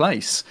perfect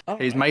place.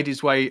 He's made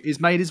his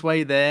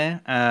way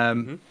there.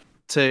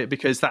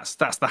 Because that's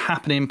the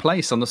happening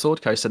place on the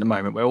Sword Coast at the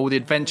moment, where all the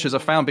adventures are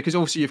found. Because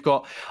also you've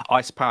got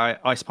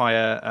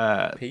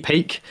Icespire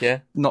Peak,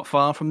 not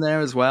far from there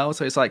as well.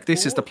 So it's like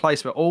this is the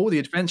place where all the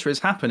adventure is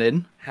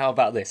happening. How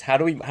about this? How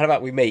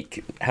about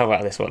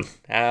this one?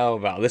 How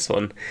about this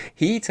one?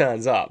 He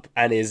turns up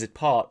and is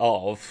part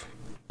of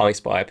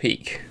Icespire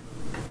Peak.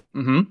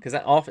 Because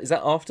is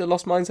that after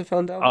Lost Mines of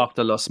Phandelver?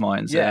 After Lost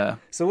Mines, yeah.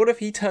 So what if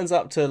he turns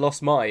up to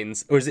Lost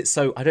Mines, or is it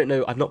so? I don't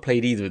know. I've not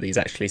played either of these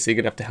actually, so you're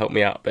gonna have to help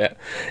me out a bit.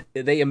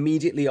 Are they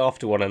immediately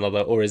after one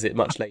another, or is it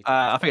much later?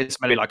 I think it's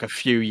maybe like a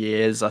few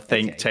years. I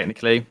think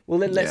technically. Well,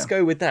 then let's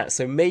go with that.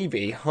 So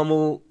maybe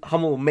Hummel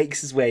makes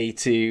his way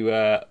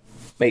to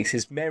makes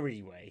his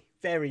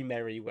very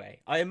merry way.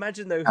 I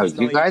imagine though.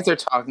 You guys are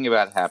talking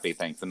about happy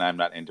things, and I'm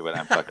not into it.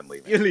 I'm fucking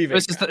leaving. You're leaving.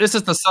 This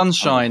is the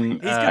sunshine.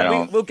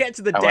 We'll get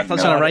to the death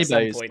sunshine at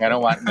rainbows. some point. I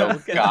don't want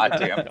no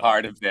goddamn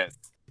part of this.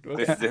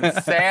 This is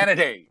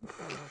insanity.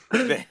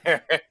 Hey,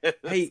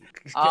 wait,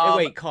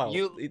 Kyle.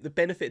 The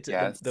benefit,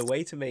 the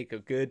way to make a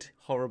good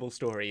horrible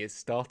story is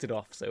start it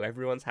off so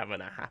everyone's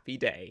having a happy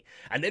day,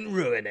 and then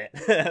ruin it.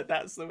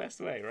 That's the best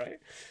way, right?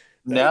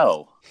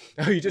 No.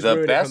 You just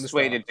the best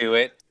way to do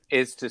it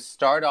is to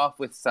start off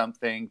with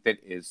something that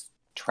is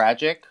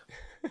tragic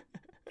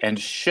and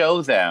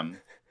show them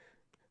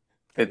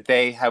that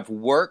they have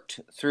worked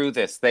through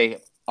this.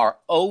 They are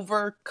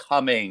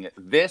overcoming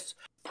this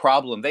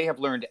problem. They have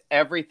learned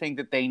everything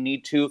that they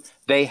need to.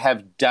 They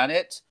have done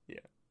it. Yeah.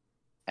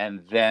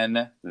 And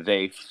then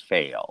they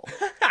fail.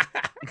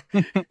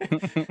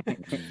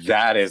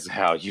 That is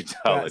how you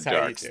tell a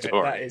dark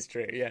story. That is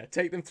true. Yeah,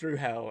 take them through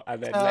hell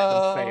and then let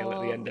them fail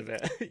at the end of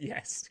it.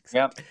 Yes.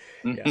 Exactly.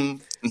 Yep. Yeah.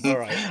 All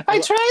right. I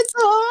tried so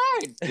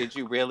hard. Did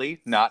you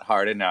really? Not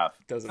hard enough.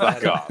 Doesn't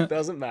matter.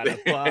 Doesn't matter.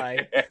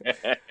 Bye.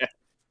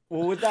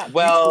 Well, with that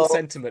beautiful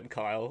sentiment,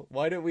 Kyle,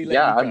 why don't we let you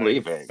go? I'm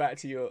leaving. Back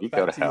to your. You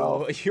go to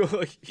hell.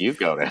 You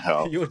go to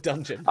hell. Your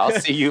dungeon. I'll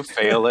see you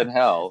fail in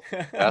hell.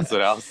 That's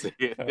what I'll see.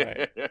 All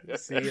right.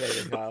 See you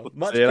later, Kyle.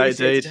 Much see you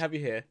appreciated later, to have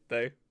you here,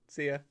 though.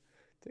 See ya.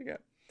 Take care.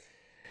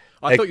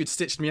 I thought you'd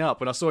stitched me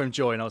up when I saw him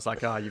join. I was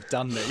like, you've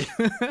done me.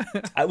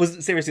 That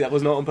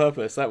was not on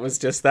purpose. That is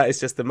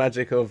just the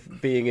magic of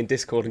being in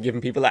Discord and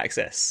giving people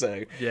access.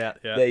 So yeah.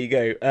 There you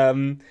go.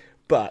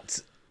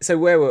 So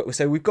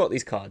we've got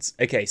these cards.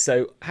 Okay,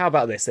 so how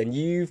about this then?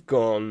 You've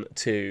gone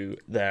to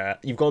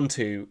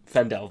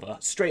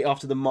Phandelver straight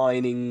after the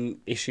mining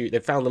issue.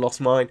 They've found the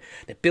lost mine.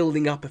 They're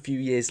building up a few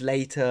years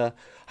later.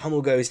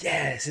 Hummel goes,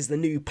 "Yeah, this is the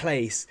new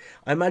place."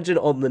 I imagine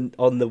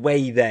on the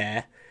way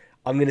there,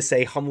 I'm going to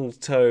say Hummel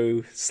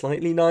toe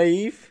slightly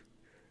naive.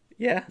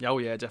 Yeah. Oh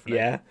yeah, definitely.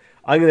 Yeah.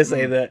 I'm going to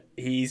say that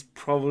he's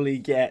probably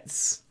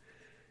gets.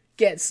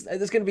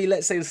 There's going to be,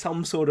 let's say,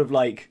 some sort of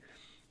like.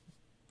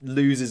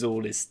 Loses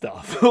all his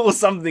stuff or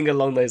something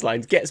along those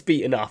lines, gets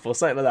beaten up or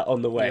something like that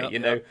on the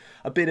way,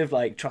 a bit of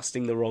like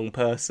trusting the wrong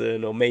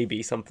person or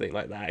maybe something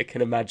like that, I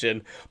can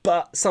imagine,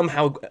 but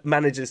somehow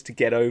manages to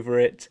get over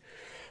it,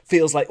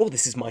 feels like,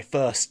 this is my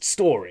first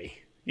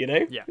story,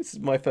 this is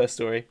my first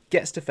story,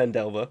 gets to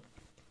Phandelver,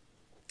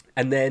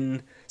 and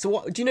then, so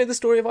what, do you know the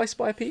story of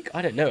Icespire Peak?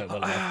 I don't know it.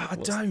 I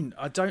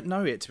don't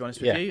know it, to be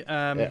honest with you.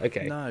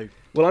 Okay. No.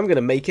 Well, I'm going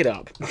to make it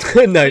up.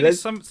 No,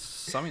 there's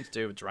something to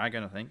do with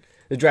dragon, I think.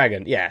 The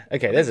dragon, yeah.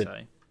 Okay,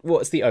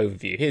 what's the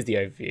overview? Here's the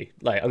overview.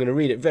 I'm going to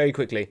read it very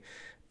quickly.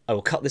 I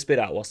will cut this bit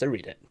out whilst I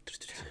read it.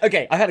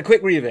 Okay, I had a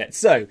quick read of it.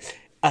 So,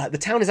 the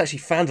town is actually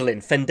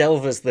Phandalin.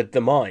 Phandelver's the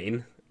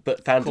mine,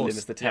 but Phandalin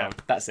is the town.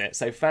 Yeah. That's it.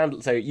 So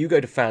you go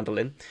to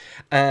Phandalin,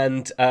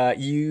 and I'm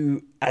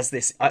going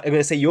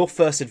to say your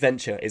first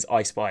adventure is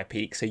Icespire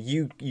Peak. So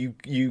you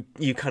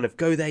kind of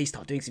go there, you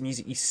start doing some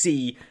music, I'm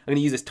going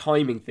to use this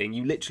timing thing.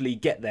 You literally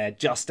get there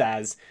just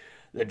as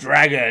the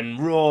dragon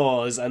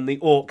roars and the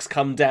orcs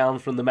come down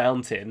from the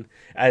mountain,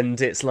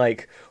 and it's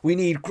like, we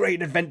need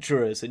great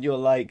adventurers, and you're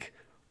like,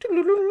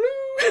 I'm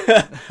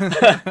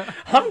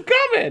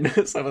coming,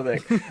 sort of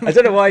thing. I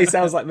don't know why he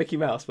sounds like Mickey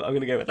Mouse, but I'm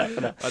going to go with that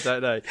for now. I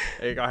don't know.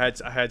 I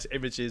had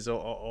images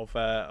of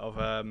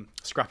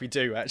Scrappy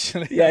Doo,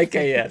 actually. Yeah,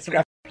 okay, yeah.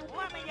 Scrappy.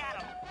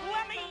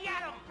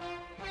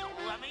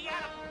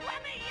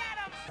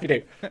 You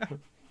do.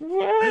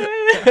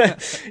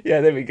 Yeah,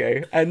 there we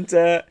go. And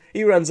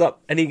he runs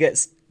up and he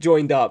gets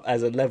joined up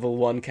as a level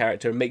 1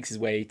 character and makes his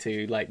way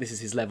to, this is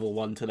his level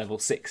 1 to level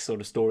 6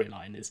 sort of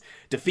storyline, is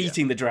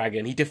defeating the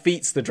dragon. He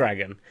defeats the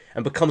dragon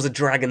and becomes a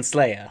dragon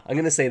slayer. I'm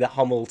going to say that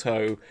Hummel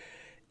toe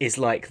is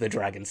like the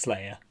Dragon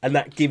Slayer, and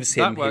that gives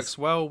him. That works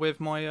well with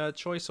my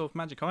choice of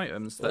magic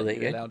items that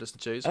you allowed us to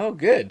choose. Oh,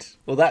 good.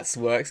 Well, that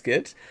works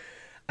good,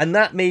 and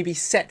that maybe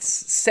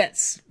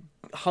sets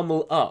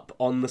Hummel up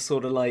on the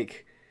sort of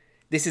like,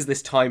 this is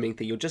this timing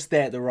thing. You're just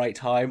there at the right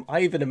time. I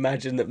even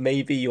imagine that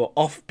maybe your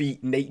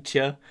offbeat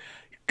nature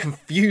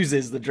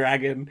confuses the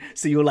dragon,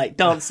 so you're like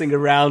dancing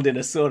around in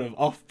a sort of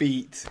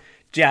offbeat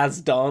jazz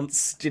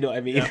dance. Do you know what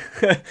I mean?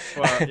 Yeah.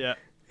 Well, yeah.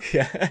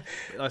 Yeah.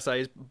 I say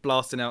he's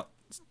blasting out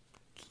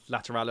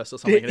Lateralis or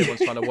something, and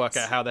everyone's trying to work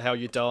out how the hell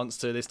you dance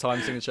to this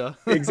time signature.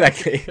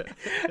 Exactly.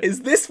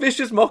 Is this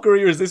vicious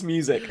mockery or is this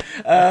music?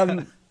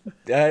 And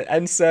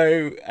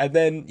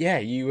then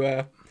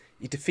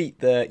you defeat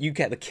you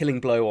get the killing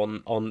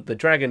blow on the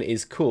dragon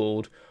is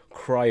called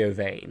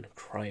Cryovane.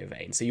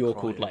 So you're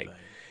called like,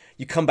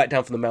 you come back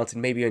down from the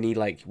mountain, maybe only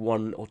like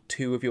one or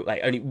two of your,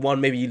 like only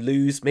one, maybe you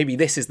lose, maybe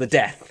this is the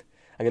death.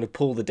 I'm going to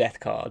pull the death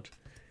card.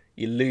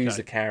 You lose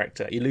a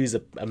character, you lose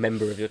a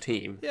member of your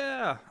team.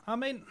 Yeah, I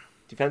mean, do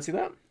you fancy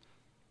that?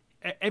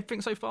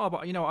 Everything so far,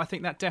 but I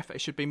think that death,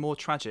 it should be more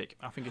tragic.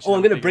 I think.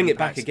 I'm going to bring it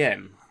back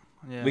again.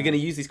 Yeah. We're going to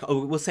use these.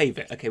 Oh, we'll save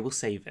it. Okay, we'll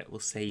save it.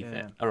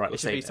 All right, it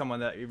should be someone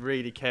that he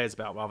really cares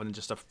about, rather than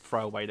just a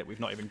throwaway that we've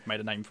not even made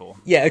a name for.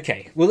 Yeah.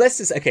 Okay. Well, let's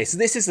just. Okay, so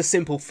this is a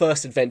simple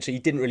first adventure. You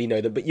didn't really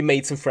know them, but you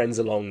made some friends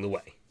along the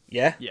way.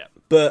 Yeah. Yeah.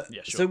 But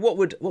sure. So what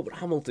would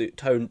Hummel do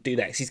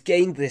next? He's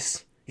gained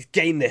this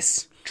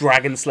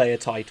Dragon Slayer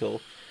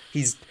title.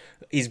 He's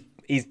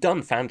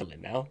done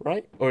Phandalin now,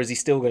 right? Or is he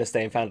still going to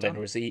stay in Phandalin?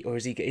 Or is he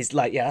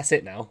like, yeah, that's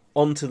it now.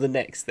 On to the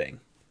next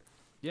thing.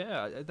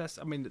 Yeah,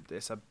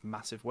 it's a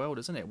massive world,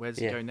 isn't it? Where does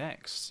he go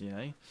next?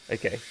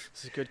 Okay,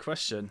 it's a good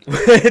question.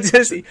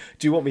 Do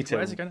you want me to?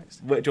 Where does he go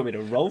next? Do you want me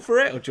to roll for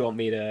it, or do you want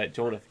me to?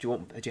 Do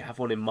you have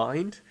one in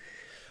mind?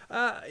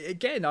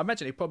 Again, I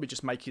imagine he'd probably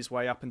just make his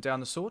way up and down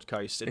the Sword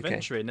Coast,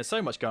 adventuring. There's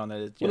so much going on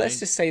there. Let's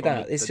just say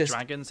that it's just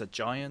dragons, the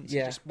giants.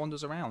 Yeah. He just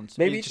wanders around.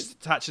 Maybe he just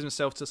attaches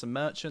himself to some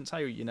merchants.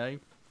 Hey,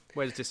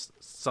 where does this?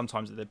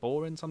 Sometimes they're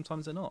boring,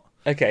 sometimes they're not.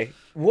 Okay,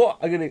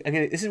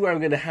 this is where I'm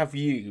gonna have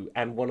you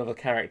and one other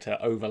character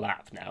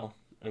overlap now.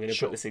 I'm going to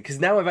put this in because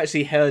now I've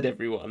actually heard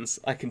everyone's.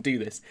 I can do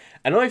this,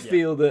 and I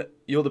feel that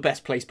you're the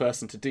best placed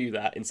person to do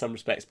that in some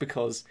respects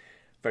because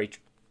very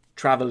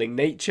traveling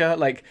nature.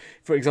 Like,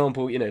 for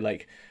example,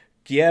 like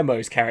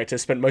Guillermo's character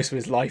spent most of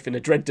his life in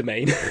a dread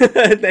domain,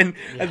 and then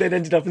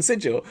ended up in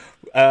Sigil,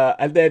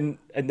 and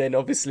then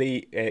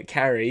obviously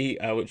Carrie,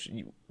 which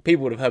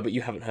people would have heard but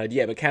you haven't heard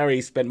yet. But Carrie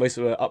spent most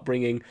of her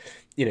upbringing,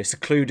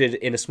 secluded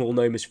in a small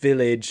gnomish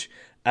village,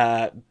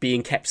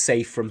 being kept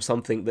safe from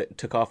something that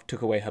took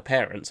away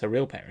her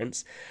real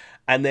parents,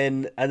 and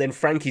then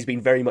Frankie's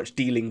been very much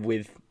dealing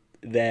with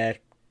their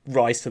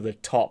rise to the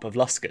top of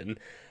Luskan,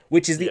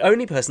 which is the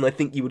only person I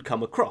think you would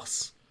come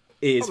across.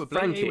 Is Probably.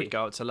 Frankie. He would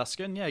go up to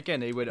Luskan. Yeah,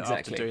 again, he would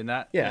after doing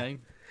that. Yeah.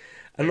 And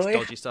there's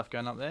dodgy stuff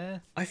going up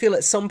there. I feel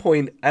at some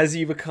point, as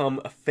you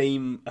become a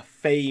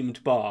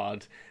famed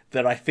bard,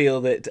 that I feel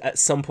that at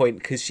some point,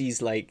 because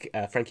she's like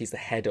Frankie's the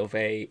head of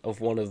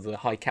one of the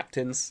high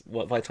captains.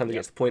 By the time he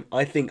gets to the point,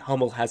 I think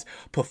Hummel has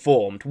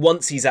performed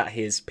once he's at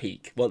his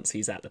peak. Once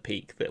he's at the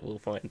peak that we'll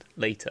find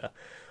later.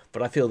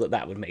 But I feel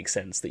that would make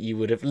sense. That you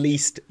will at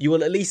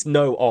least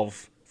know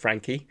of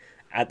Frankie.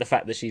 At the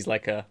fact that she's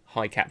like a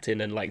high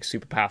captain and like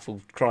super powerful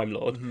crime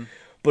lord,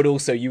 but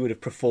also you would have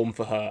performed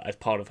for her as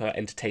part of her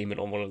entertainment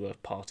on one of the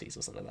parties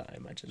or something like that, I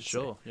imagine.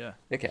 Sure, yeah.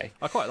 Okay.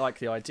 I quite like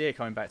the idea,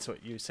 coming back to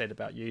what you said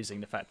about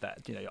using the fact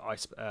that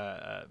Ice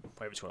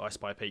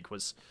Spy Peak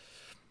was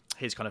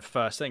his kind of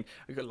first thing,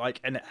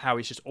 like, and how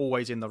he's just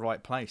always in the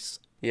right place.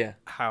 Yeah.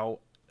 How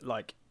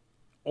like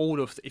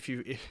all of if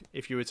you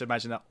were to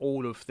imagine that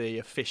all of the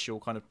official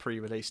kind of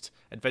pre-released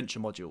adventure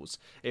modules,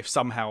 if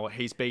somehow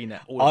he's been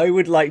at all, I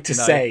would like to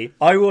say,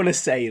 I want to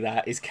say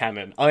that is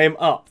canon. I am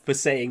up for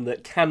saying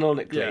that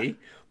canonically,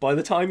 by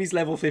the time he's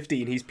level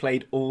 15, he's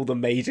played all the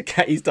major.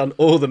 He's done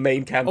all the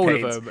main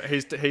campaigns. All of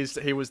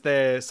them. He was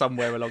there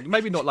somewhere along.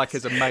 Maybe not like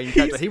as a main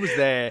character. He was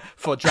there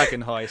for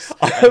Dragon Heist.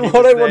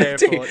 What I want to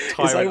do is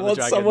I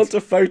want someone to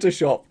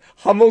Photoshop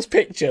Hummel's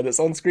picture that's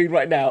on screen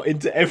right now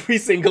into every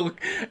single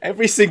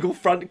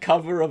front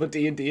cover of a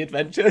D&D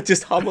adventure.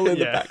 Just Hummel in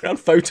the background,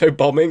 photo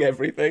bombing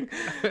everything.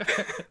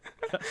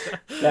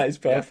 That is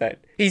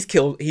perfect.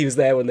 He was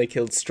there when they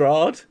killed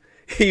Strahd.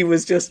 He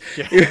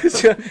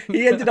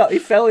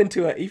fell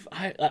into it.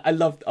 I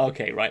loved.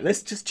 Okay, right.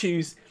 Let's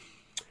choose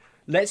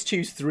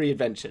 3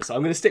 adventures. So I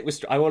want to stick with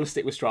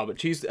Strahd, but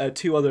choose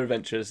 2 other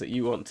adventures that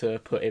you want to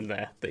put in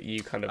there that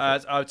you kind of.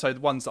 I would say the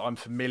ones that I'm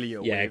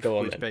familiar with go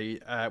on,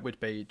 would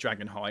be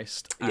Dragon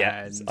Heist.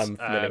 Yeah, and, I'm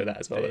familiar with that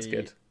as well. That's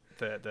good.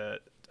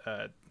 The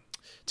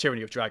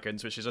Tyranny of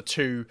Dragons, which is a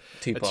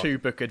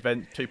two-part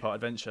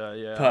adventure.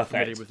 Yeah, perfect. I'm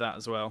familiar with that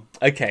as well.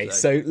 Okay,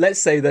 so let's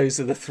say those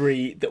are the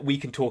 3 that we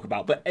can talk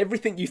about. But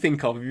everything you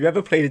think of, if you've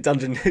ever played a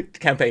dungeon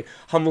campaign,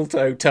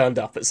 Hummelto turned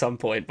up at some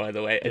point, by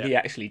the way, and he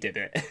actually did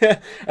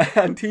it.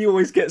 And he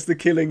always gets the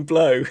killing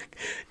blow,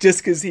 just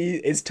because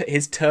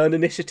his turn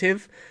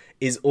initiative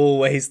is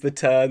always the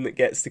turn that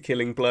gets the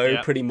killing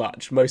blow, pretty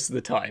much most of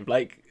the time.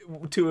 Like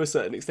to a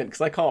certain extent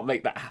because I can't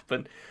make that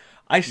happen.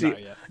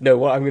 Actually,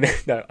 no. I'm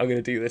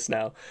gonna do this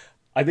now.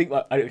 I think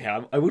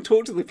I will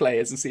talk to the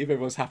players and see if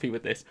everyone's happy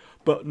with this.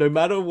 But no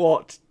matter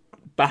what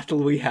battle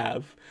we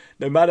have,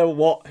 no matter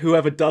what,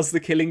 whoever does the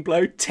killing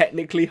blow,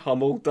 technically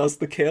Hummel does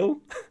the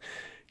kill.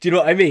 Do you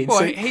know what I mean? Well,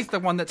 so, he's the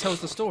one that tells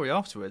the story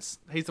afterwards.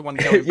 He's the one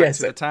going back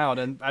to the town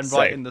and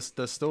writing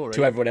the story.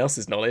 To everyone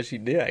else's knowledge,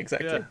 yeah,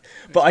 exactly.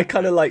 But I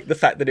kind of like the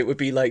fact that it would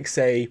be like,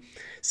 say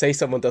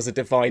someone does a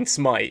divine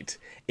smite,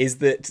 is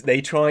that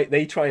they try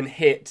and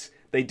hit,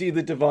 they do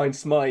the divine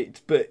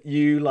smite, but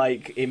you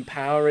like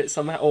empower it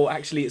somehow, or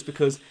actually it's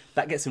because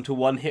that gets them to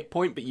 1 hit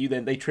point, but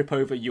they trip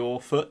over your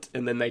foot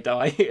and then they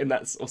die, and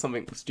that's, or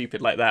something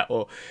stupid like that,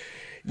 or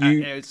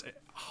you. It's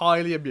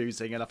highly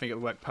amusing, and I think it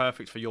would work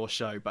perfect for your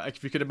show. But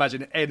if you could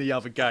imagine any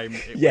other game,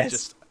 it would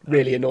just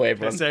really annoy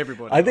everyone.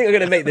 Everybody. I think I'm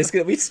going to make this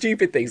going to be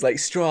stupid things like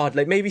Strahd.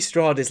 Like maybe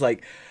Strahd is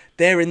like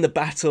they're in the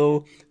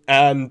battle,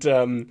 and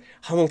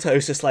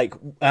Hamilton's just like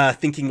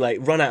thinking like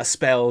run out of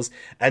spells,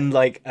 and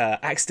like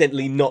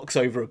accidentally knocks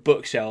over a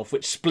bookshelf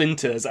which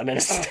splinters, and then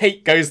a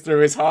stake goes through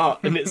his heart,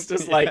 and it's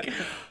just like,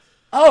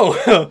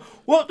 oh,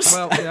 whoops.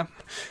 Well, yeah.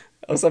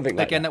 Or something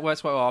like Again, that. That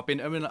works quite well. I've been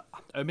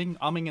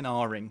umming and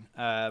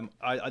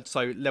ahhing.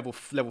 So level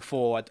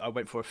 4, I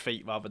went for a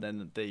feat rather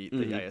than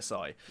the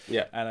ASI.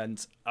 Yeah.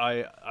 And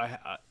I'm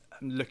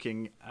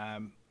looking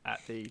at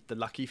the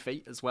lucky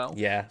feat as well.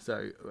 Yeah.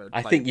 So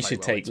I think you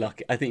should take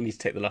luck. I think you need to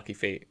take the lucky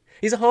feat.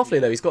 He's a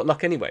halfling though. He's got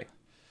luck anyway.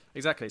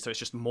 Exactly. So it's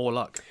just more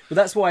luck. But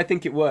that's why I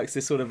think it works.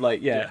 This sort of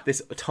like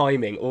this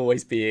timing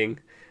always being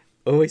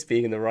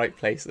in the right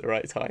place at the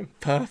right time.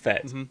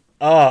 Perfect. Mm-hmm.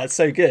 It's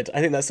so good. I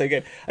think that's so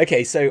good.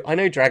 Okay, so I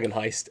know Dragon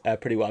Heist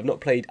pretty well. I've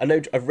not played.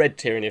 I've read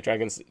Tyranny of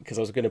Dragons because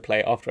I was going to play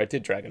it after I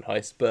did Dragon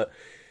Heist. But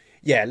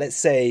yeah, let's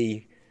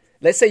say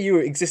you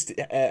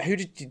existed. Who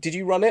did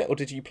you run it or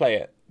did you play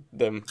it?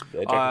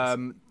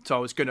 So I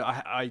was gonna.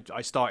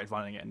 I started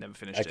running it and never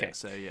finished it.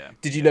 So yeah.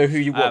 Did you know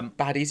what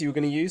baddies you were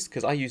going to use?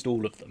 Because I used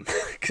all of them.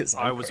 Because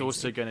I was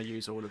also going to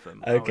use all of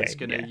them. Okay. I was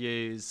going to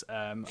use.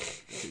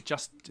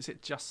 Is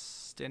it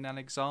Justin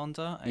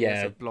Alexander? And yeah. He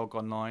has a blog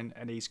online,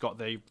 and he's got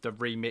the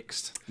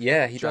remixed.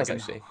 Yeah, he Dragon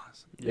does actually.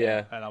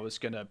 Yeah. And I was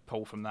going to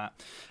pull from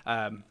that.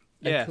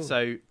 Cool.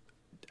 So,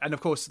 and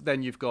of course,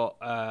 then you've got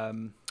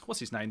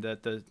what's his name?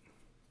 The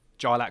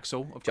Giles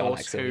Axel, of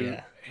course, who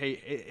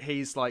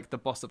he's like the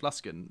boss of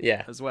Luskan,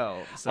 as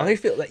well. So I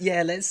feel that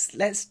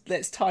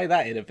let's tie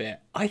that in a bit.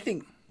 I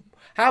think.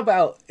 How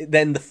about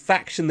then the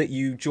faction that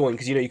you join?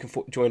 Because you can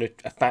join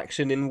a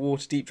faction in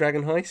Waterdeep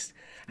Dragon Heist.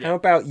 Yeah. How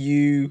about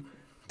you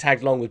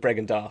tagged along with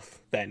Bregendarth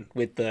then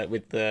with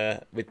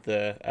Giles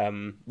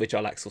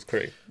Axel's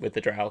crew with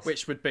the Drows,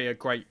 which would be a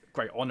great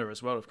honour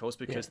as well, of course,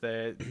 because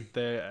they're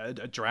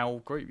a Drow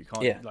group. You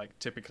can't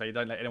typically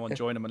don't let anyone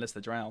join them unless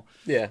they're Drow.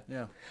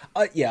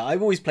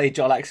 I've always played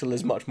Giles Axel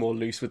as much more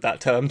loose with that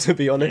term, to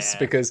be honest,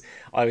 because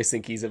I always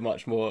think he's a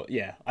much more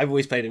I've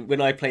always played him when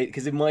I played,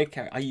 because in my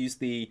character I use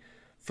the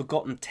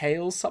Forgotten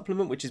Tales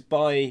supplement, which is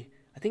by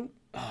I think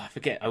I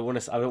forget. I don't want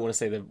to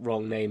say the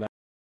wrong name.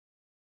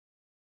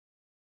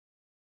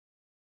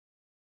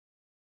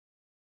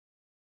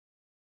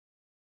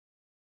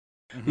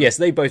 Mm-hmm. Yes,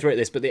 they both wrote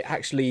this, but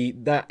I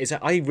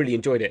really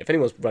enjoyed it. If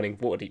anyone's running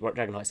Waterdeep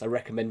Dragon Heist, I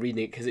recommend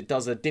reading it because it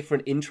does a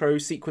different intro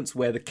sequence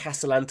where the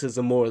Castellantas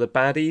are more of the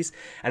baddies,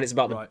 and it's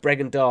about the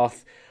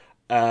Bregendarth.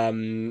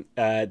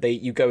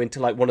 You go into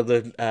like one of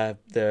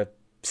the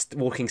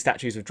walking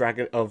statues of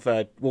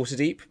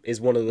Waterdeep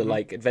is one of the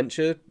like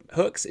adventure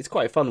hooks. It's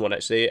quite a fun one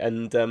actually,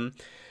 and and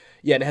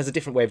it has a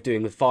different way of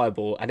doing the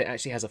fireball, and it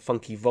actually has a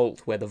funky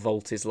vault where the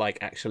vault is like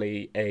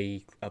actually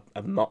a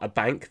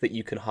bank that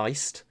you can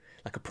heist.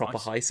 Like a proper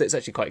heist, so it's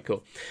actually quite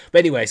cool. But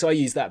anyway, so I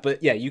use that.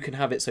 But yeah, you can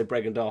have it so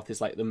Bregendarth is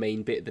like the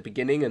main bit at the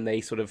beginning, and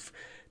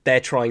they're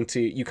trying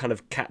to you kind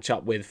of catch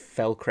up with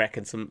Felkrek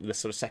and the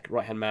sort of second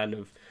right hand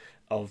man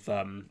of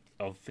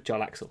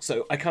Giles Axel.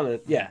 So I kind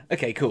of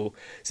okay, cool.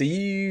 So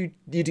you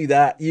do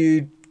that,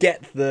 you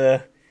get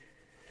the.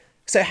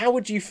 So how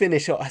would you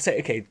finish? I say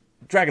okay,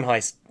 Dragon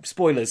Heist.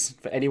 Spoilers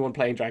for anyone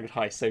playing Dragon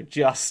Heist. So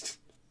just.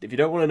 If you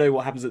don't want to know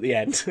what happens at the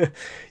end,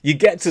 you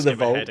get to the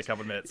vault. Skip ahead a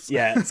couple of minutes.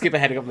 Yeah, skip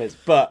ahead a couple of minutes.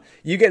 But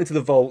you get into the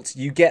vault,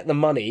 you get the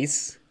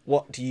monies.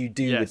 What do you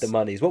do with the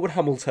monies? What would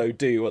Hamilton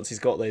do once he's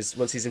got those?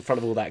 Once he's in front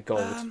of all that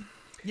gold?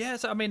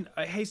 So I mean,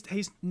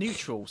 he's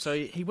neutral, so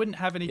he wouldn't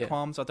have any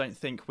qualms, I don't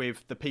think,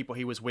 with the people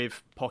he was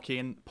with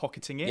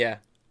pocketing it. Yeah.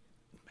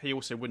 He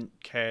also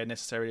wouldn't care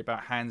necessarily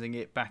about handing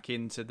it back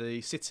into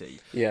the city.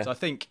 Yeah. So I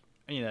think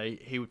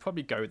he would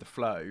probably go with the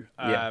flow.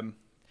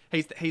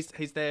 He's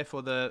there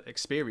for the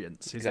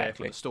experience. He's there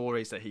for the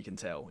stories that he can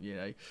tell.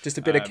 Just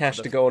a bit of cash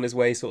to go on his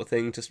way, sort of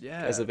thing. Just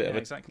as a bit of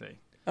exactly.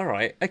 All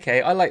right,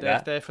 okay, I like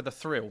that. There for the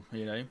thrill,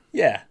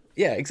 Yeah,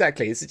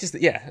 exactly. It's just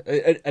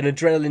an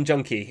adrenaline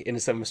junkie in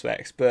some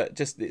respects, but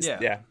just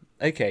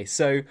okay.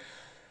 So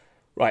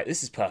Right,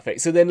 this is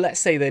perfect. So let's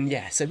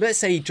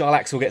say Jarl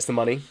Axel gets the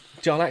money.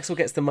 Jarl Axel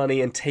gets the money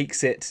and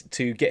takes it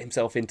to get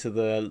himself into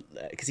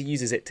because he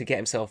uses it to get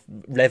himself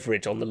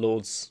leverage on the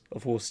Lords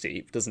of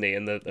Waterdeep, doesn't he?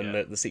 And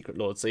the Secret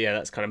Lords. So yeah,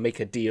 that's kind of make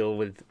a deal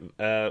with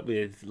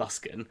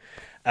Luskan,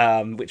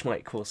 which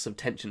might cause some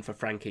tension for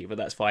Frankie, but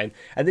that's fine.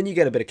 And then you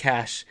get a bit of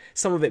cash.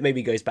 Some of it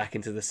maybe goes back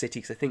into the city,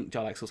 because I think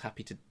Jarl Axel's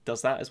happy to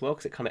does that as well,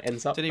 because it kind of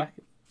ends up back,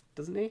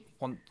 doesn't he?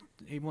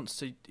 He wants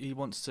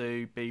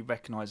to be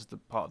recognised as the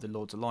part of the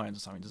Lord's Alliance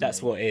or something, doesn't That's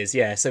he? what it is,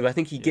 yeah. So I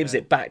think he gives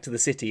it back to the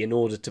city in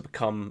order to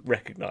become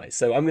recognised.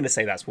 So I'm going to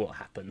say that's what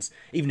happens,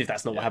 even if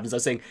that's not what happens. I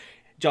was saying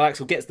Jarl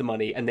Axel gets the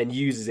money and then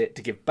uses it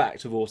to give back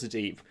to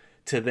Waterdeep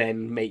to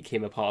then make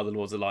him a part of the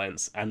Lord's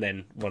Alliance and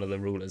then one of the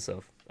rulers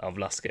of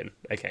Luskan.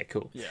 Okay,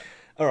 cool. Yeah.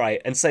 All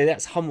right, and so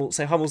that's Hummel.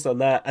 So Hummel's done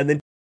that, and then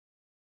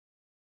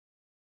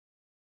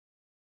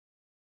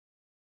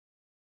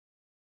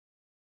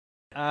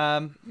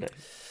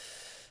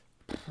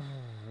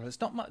there's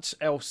not much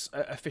else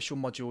official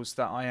modules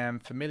that I am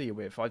familiar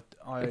with. I've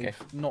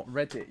not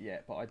read it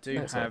yet, but I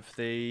do have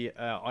the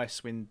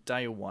Icewind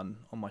Dale one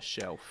on my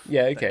shelf.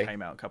 Yeah, okay. That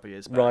came out a couple of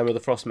years back. Rime of the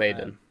Frost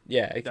Maiden.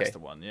 Yeah, okay. That's the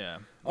one. Yeah.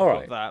 All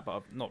right. Got that, but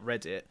I've not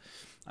read it.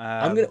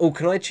 I'm gonna. Oh,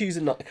 can I choose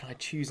another? Can I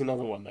choose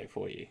another one though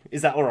for you?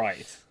 Is that all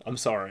right? I'm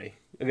sorry.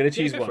 I'm gonna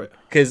choose one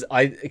because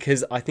I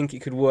think it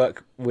could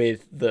work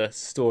with the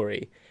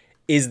story.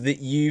 Is that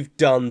you've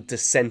done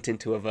Descent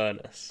into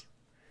Avernus?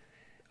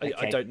 Okay.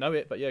 I don't know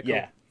it, but yeah, cool.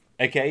 Yeah.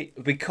 Okay.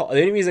 Because the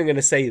only reason I'm going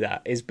to say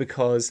that is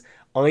because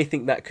I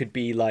think that could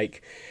be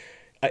like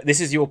this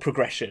is your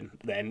progression.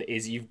 Then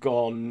is you've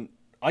gone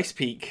Ice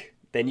Peak,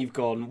 then you've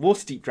gone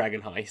Waterdeep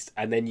Dragon Heist,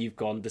 and then you've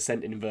gone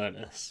Descent in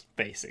Avernus,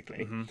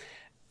 basically. Mm-hmm.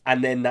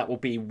 And then that will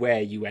be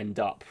where you end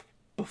up.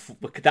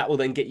 That will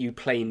then get you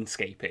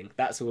planescaping.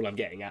 That's all I'm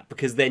getting at,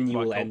 because then you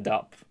will end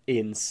up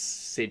in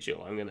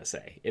Sigil. I'm going to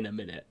say in a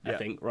minute. I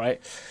think, right?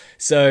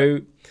 So,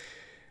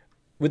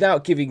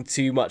 without giving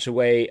too much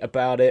away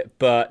about it,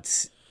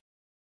 but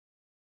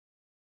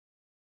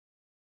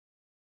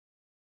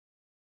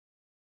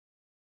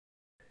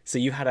so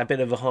you had a bit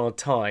of a hard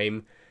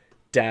time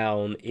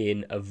down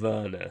in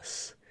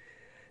Avernus.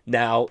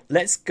 Now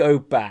let's go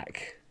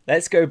back.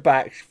 Let's go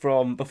back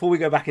from before we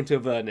go back into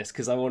Avernus,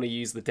 because I want to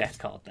use the death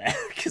card there,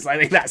 because I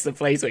think that's the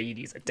place where you'd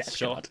use a death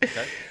card.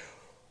 Okay.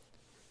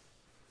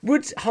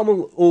 Would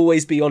Hummel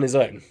always be on his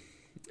own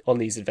on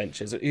these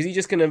adventures? Is he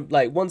just going to,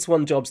 like, once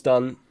one job's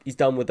done, he's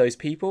done with those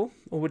people?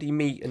 Or would he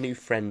meet a new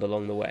friend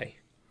along the way?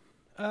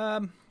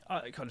 I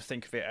kind of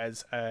think of it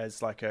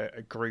as like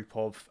a group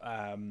of...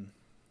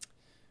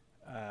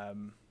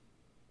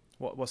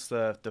 what's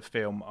the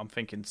film? I'm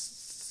thinking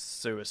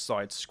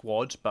Suicide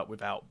Squad, but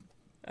without...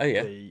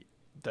 the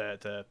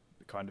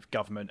kind of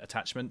government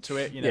attachment to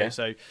it,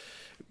 so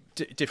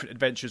different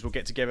adventurers will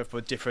get together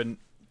for different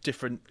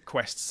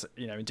quests,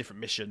 in different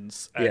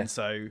missions, and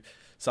so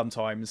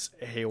sometimes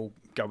he'll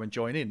go and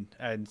join in,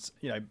 and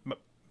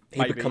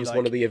he becomes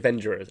one of the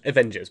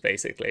Avengers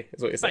basically,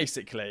 is what you're saying.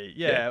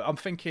 Basically, I'm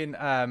thinking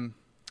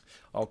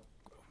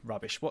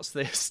rubbish, what's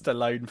this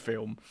Stallone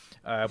film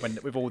when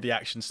with all the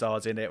action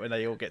stars in it, when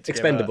they all get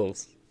together?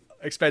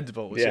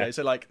 Expendables, yeah.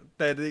 So like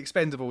they're the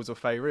Expendables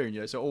of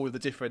Faerun, so all the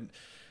different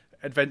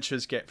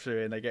adventurers get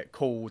through and they get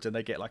called and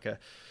they get like a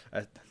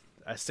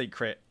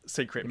secret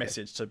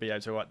message to be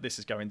able to, like, this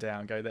is going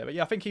down, go there. But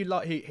yeah, I think he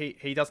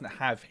doesn't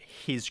have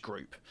his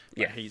group,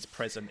 but he's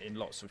present in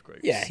lots of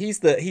groups. Yeah, he's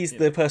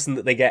the person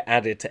that they get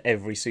added to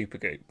every super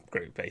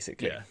group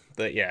basically. Yeah.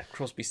 But yeah,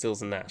 Crosby,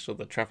 Stills and Nash, or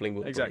the Travelling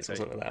Wilburys, or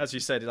something like that. As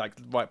you said, like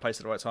right place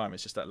at the right time.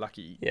 It's just that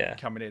lucky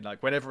coming in.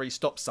 Like whenever he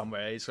stops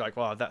somewhere, he's like,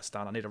 "Wow, that's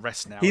done. I need a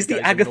rest now." He's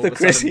the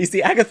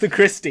Agatha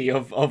Christie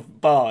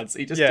of bards.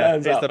 He just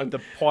turns up.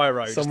 The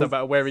Poirot, just no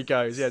matter where he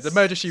goes. Yeah, the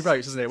Murder She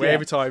Wrote, isn't it? Where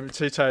every time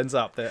she turns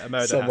up, a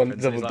murder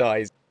happens. Someone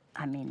dies.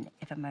 I mean,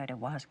 if a murder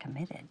was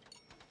committed,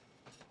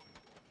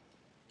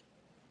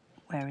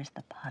 where is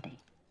the body?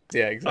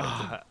 Yeah,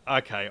 exactly.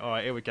 Okay, all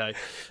right, here we go.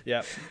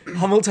 Yeah.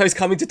 Hummeltoe's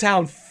coming to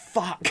town.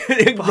 Fuck.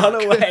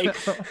 Run away.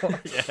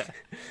 Yeah.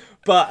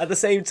 But at the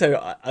same time,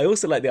 I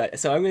also like the...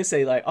 So I'm going to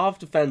say, like,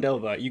 after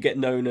Fandelver, you get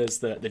known as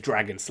the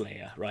Dragon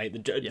Slayer, right? The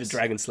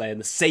Dragon Slayer and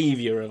the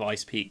saviour of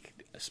Ice Peak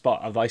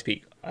Spire.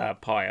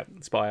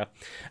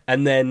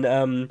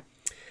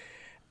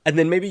 And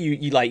then maybe you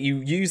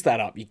use that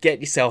up. You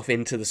get yourself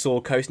into the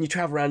Sword Coast and you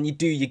travel around and you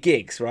do your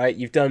gigs, right?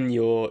 You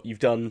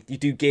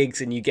do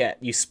gigs and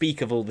you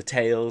speak of all the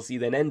tales. You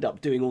then end up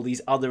doing all these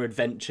other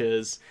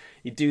adventures.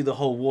 You do the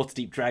whole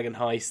Waterdeep Dragon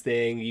Heist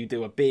thing. You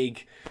do a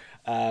big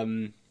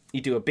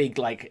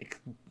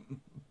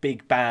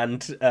big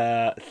band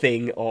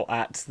thing or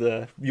at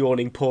the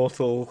Yawning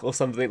Portal or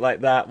something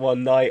like that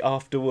one night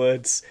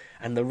afterwards.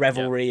 And the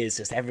revelry is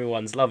just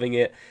everyone's loving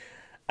it.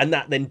 And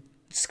that then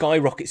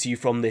skyrockets you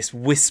from this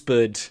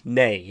whispered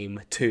name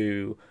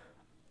to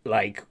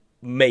like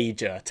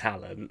major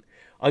talent.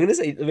 I'm gonna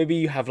say maybe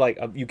you have like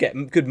you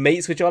get good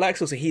mates with Jarl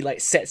Axel, so he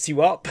like sets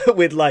you up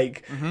with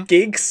like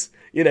gigs.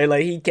 You know,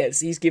 like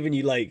he's giving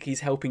you like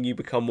he's helping you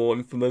become more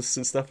infamous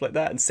and stuff like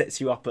that, and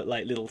sets you up at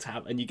like little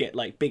and you get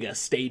like bigger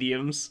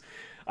stadiums.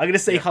 I'm gonna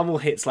say Hummel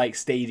hits like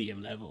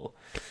stadium level.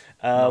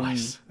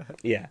 Nice.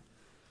 Yeah,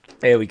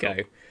 there we go.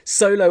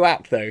 Solo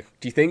act though,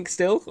 do you think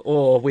still,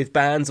 or with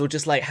bands, or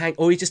just like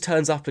or he just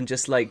turns up and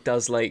just like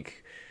does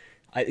like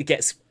it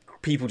gets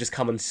people just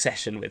come and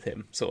session with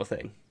him sort of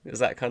thing? Is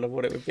that kind of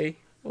what it would be?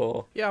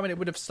 Or yeah, I mean, it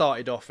would have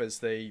started off as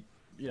the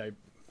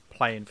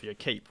playing for your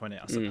keep,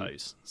 wouldn't it? I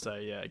suppose. So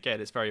yeah, again,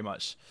 it's very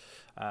much.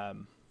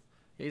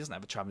 He doesn't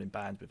have a travelling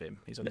band with him.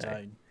 He's on his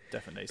own.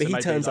 Definitely. But so he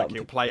maybe turns like up.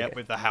 He'll play it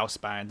with the house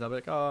band. I'm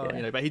like,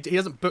 but he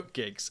doesn't book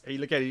gigs.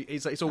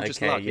 It's all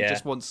just luck. Yeah. He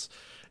just wants,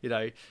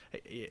 I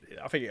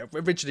think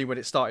originally when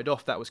it started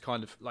off, that was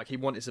kind of like he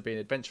wanted to be an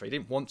adventurer. He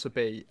didn't want to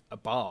be a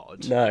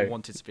bard. No. He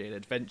wanted to be an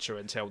adventurer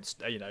until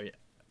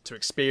to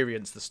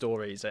experience the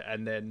stories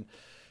and then,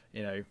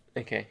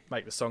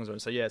 make the songs on.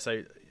 So yeah,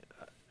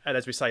 and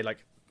as we say,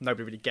 like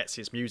nobody really gets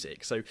his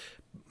music. So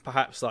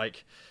perhaps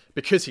like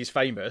because he's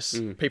famous,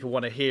 people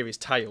want to hear his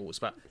tales,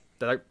 but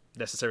they don't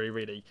necessarily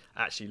really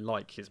actually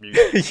like his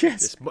music.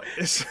 Yes.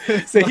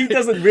 So he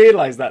doesn't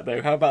realise that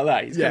though. How about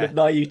that? He's kind of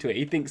naive to it.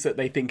 He thinks that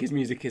they think his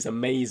music is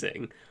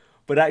amazing,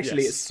 but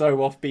actually it's so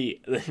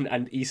offbeat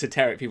and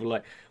esoteric. People are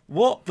like,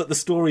 what? But the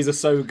stories are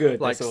so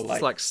good. It's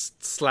like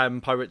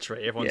slam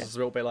poetry. Everyone's just a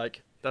little bit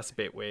like, that's a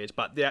bit weird.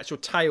 But the actual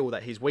tale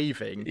that he's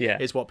weaving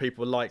is what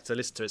people like to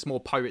listen to. It's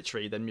more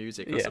poetry than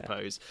music, I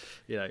suppose.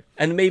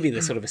 And maybe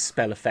the sort of a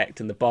spell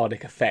effect and the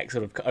bardic effect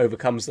sort of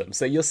overcomes them.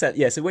 So you're set.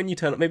 Yeah. So when you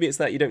turn up, maybe it's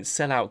that you don't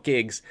sell out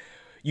gigs.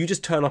 You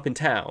just turn up in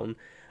town,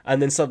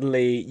 and then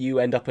suddenly you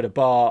end up at a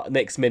bar.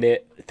 Next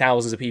minute,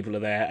 thousands of people are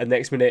there, and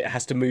next minute it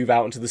has to move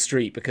out into the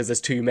street because there's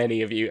too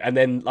many of you. And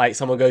then like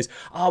someone goes,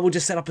 "We'll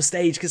just set up a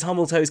stage because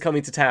Hummeltoe's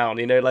coming to town,"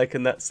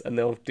 and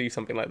they'll do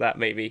something like that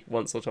maybe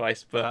once or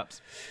twice, but.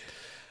 Perhaps.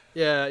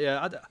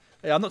 Yeah.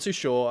 I'm not too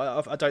sure.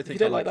 I don't think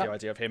I like the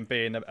idea of him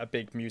being a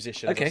big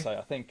musician. Okay. So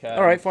I think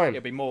all right, fine.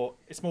 It'll be more.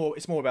 It's more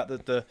about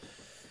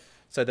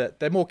so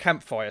that they're more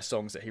campfire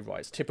songs that he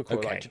writes, typical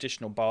like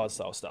traditional bard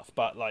style stuff.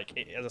 But like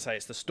as I say,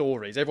 it's the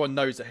stories. Everyone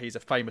knows that he's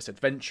a famous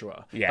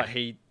adventurer. Yeah. But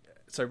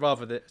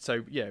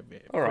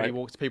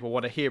people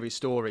want to hear his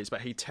stories,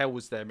 but he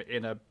tells them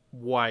in a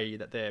way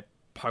that they're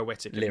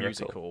poetic and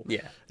musical.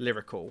 Yeah.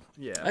 Lyrical.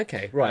 Yeah.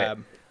 Okay. Right.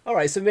 All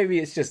right, so maybe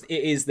it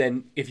is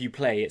then, if you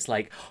play, it's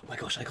like, oh my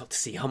gosh, I got to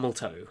see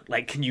Hummeltoe.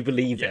 Like, can you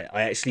believe it?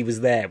 I actually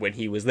was there when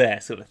he was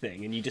there, sort of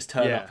thing. And you just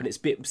turn up and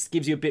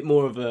gives you a bit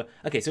more of a...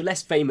 Okay, so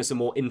less famous and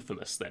more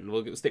infamous then.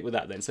 We'll stick with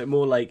that then. So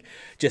more like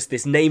just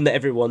this name that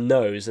everyone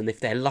knows, and if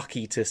they're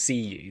lucky to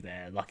see you,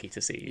 they're lucky to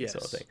see you,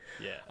 sort of thing.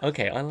 Yeah.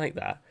 Okay, I like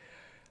that.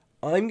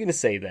 I'm going to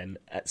say then,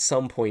 at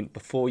some point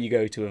before you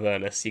go to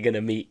Avernus, you're going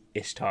to meet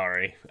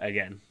Ishtari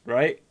again,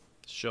 right?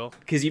 Sure.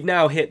 Because you've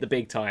now hit the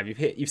big time.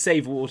 You've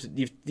saved water.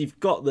 You've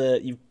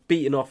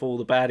beaten off all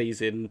the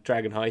baddies in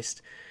Dragon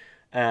Heist,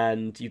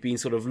 and you've been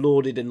sort of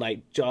lauded and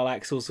like Jarl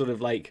Axel and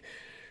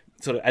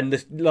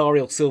the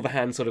Lariel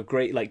Silverhand sort of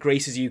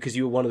graces you because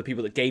you were one of the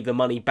people that gave the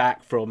money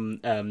back from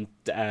Dagult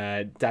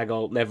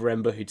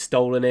Neverember who'd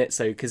stolen it.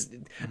 So because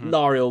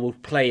Lariel will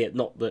play it,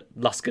 not that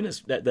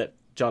Luskan that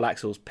Jarl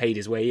Axel's paid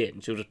his way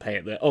in. She'll just pay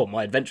it that,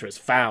 my adventurers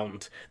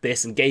found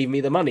this and gave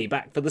me the money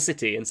back for the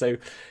city. And so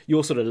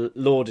you're sort of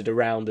lauded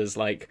around as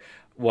like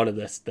one of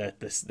the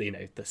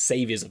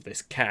saviors of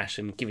this cash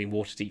and giving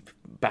Waterdeep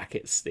back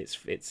its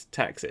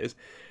taxes.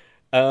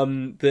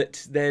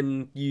 That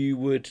then you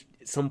would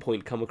at some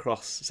point come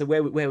across. So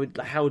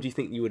how do you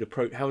think they would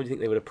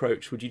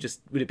approach? Would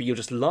it be your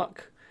just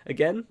luck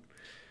again?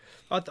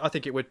 I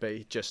think it would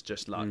be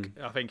just luck.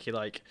 I think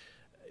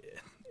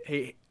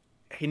he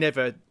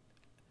never.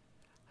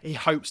 He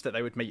hopes that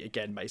they would meet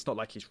again, but it's not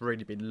like he's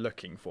really been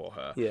looking for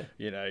her. Yeah.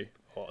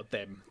 Or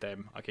them.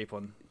 I keep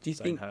on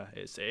saying her.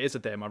 It is a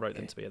them. I wrote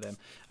them to be a them.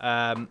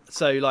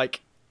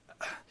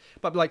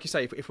 But like you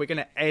say, if we're going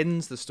to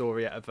end the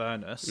story at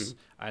Avernus,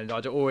 and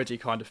I'd already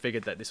kind of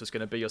figured that this was going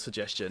to be your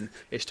suggestion,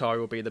 Ishtar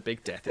will be the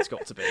big death. It's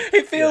got to be.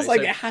 It feels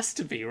like it has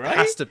to be, right? It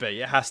has to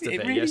be.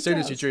 Really as soon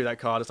does. as you drew that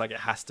card, it's like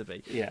it has to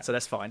be. Yeah. So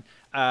that's fine.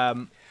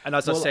 And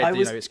as I said,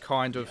 it's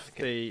kind of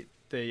the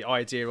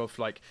idea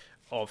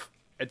of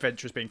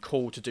adventurers being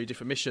called to do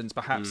different missions.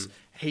 Perhaps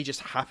he just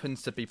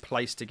happens to be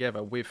placed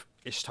together with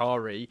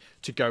Ishtari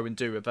to go and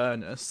do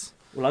Avernus.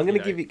 Well, I'm going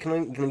to give you.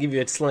 Can I give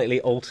you a slightly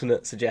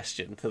alternate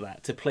suggestion to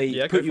that to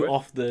put you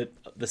off the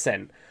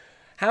scent?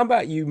 How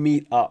about you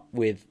meet up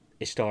with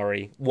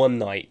Ishtari one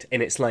night,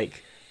 and it's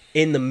like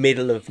in the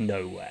middle of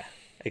nowhere.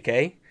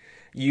 Okay,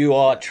 you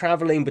are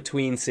traveling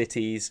between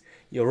cities.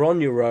 You're on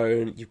your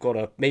own. You've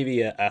got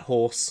maybe a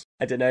horse.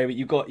 I don't know, but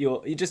you've got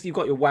your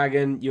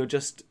wagon. You're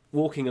just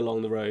walking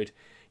along the road.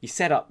 You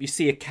set up. You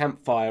see a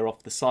campfire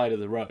off the side of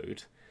the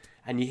road,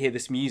 and you hear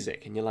this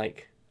music, and you're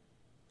like,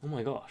 "Oh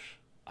my gosh,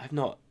 I've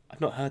not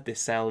heard this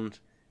sound.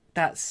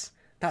 That's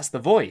the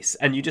voice."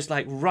 And you just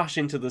like rush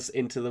into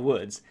the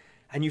woods,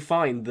 and you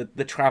find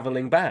the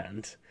traveling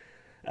band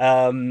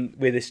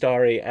with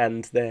Ishtari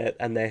and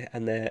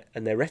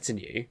their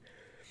retinue.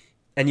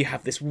 and you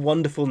have this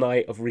wonderful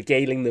night of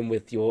regaling them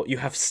with you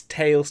have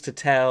tales to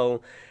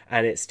tell,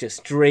 and it's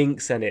just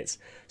drinks, and it's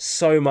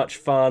so much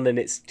fun, and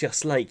it's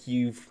just like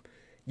you're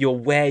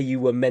where you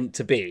were meant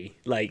to be.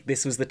 Like,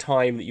 this was the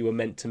time that you were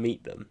meant to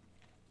meet them.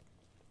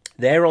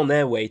 They're on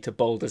their way to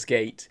Baldur's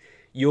Gate.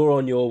 You're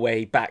on your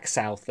way back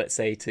south, let's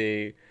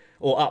say,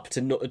 or up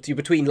to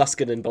between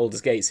Luskan and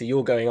Baldur's Gate. So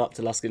you're going up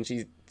to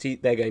Luskan.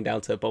 They're going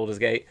down to Baldur's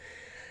Gate,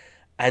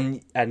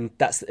 and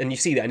you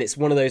see that, and it's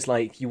one of those,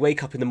 like, you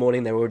wake up in the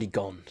morning, they're already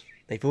gone.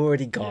 They've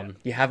already gone.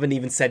 Yeah. You haven't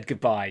even said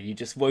goodbye. You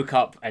just woke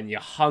up and you're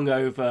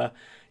hungover.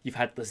 You've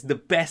had the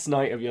best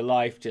night of your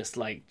life, just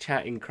like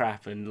chatting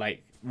crap and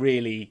like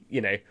really,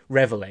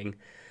 reveling,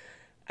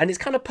 and it's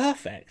kind of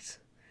perfect.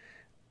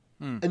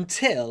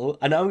 Until,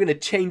 and I'm going to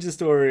change the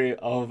story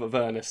of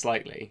Avernus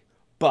slightly,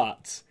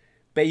 but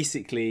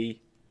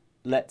basically,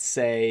 let's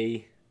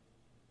say,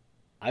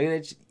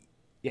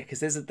 because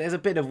there's a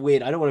bit of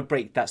weird. I don't want to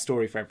break that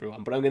story for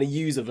everyone, but I'm going to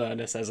use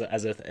Avernus as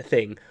a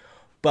thing.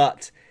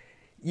 But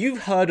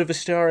you've heard of a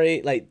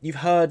story, like, you've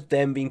heard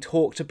them being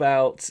talked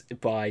about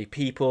by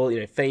people,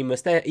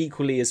 famous. They're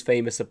equally as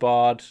famous a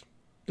bard,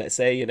 let's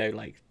say,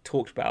 like,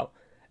 talked about.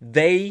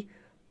 They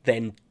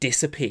then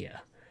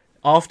disappear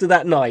after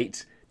that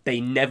night. They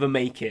never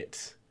make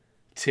it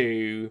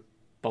to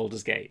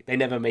Baldur's Gate. They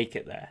never make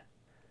it there.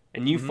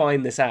 And you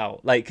find this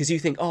out, like, because you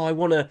think, oh, I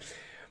want to,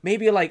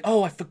 maybe you're like,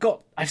 oh, I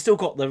forgot, I've still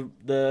got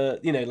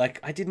like,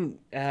 I didn't,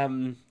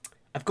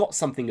 I've got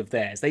something of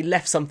theirs. They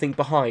left something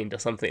behind or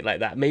something like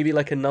that. Maybe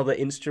like another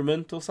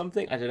instrument or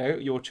something. I don't know,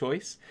 your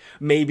choice.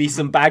 Maybe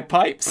some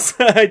bagpipes.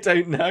 I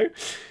don't know.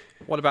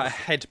 What about a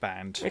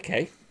headband?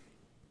 Okay.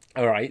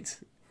 All right.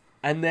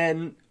 And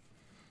then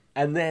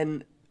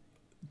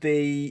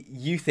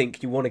you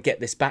think you want to get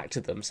this back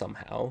to them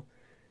somehow.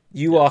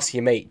 You ask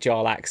your mate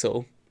Jarl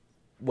Axel,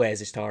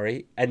 where's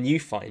Istari, and you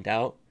find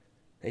out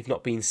they've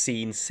not been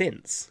seen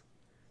since,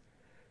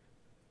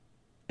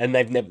 and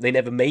they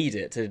never made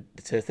it to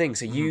a thing.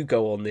 So you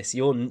go on this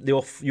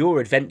your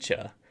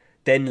adventure,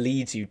 then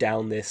leads you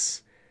down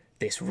this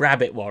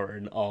rabbit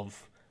warren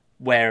of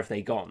where have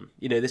they gone.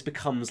 This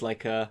becomes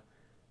like a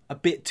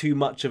bit too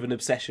much of an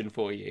obsession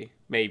for you,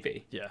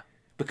 maybe. Yeah.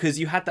 Because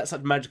you had that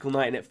such magical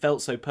night and it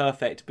felt so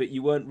perfect, but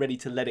you weren't ready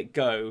to let it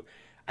go.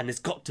 And there's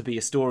got to be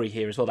a story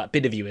here as well. That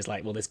bit of you is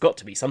like, well, there's got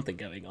to be something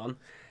going on.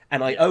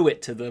 And I owe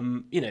it to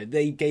them.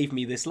 They gave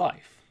me this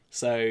life.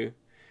 So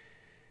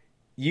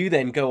you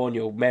then go on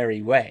your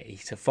merry way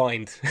to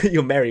find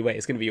your merry way.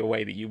 It's going to be your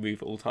way that you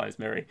move at all times,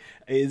 merry.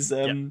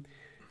 And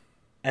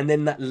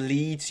then that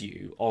leads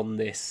you on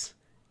this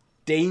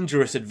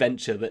dangerous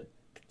adventure that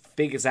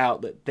figures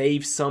out that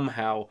they've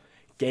somehow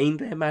gained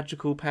their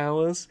magical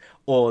powers,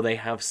 or they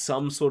have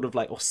some sort of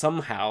or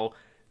somehow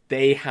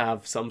they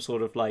have some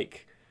sort of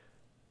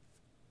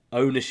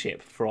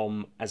ownership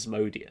from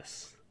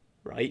Asmodeus,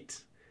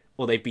 right?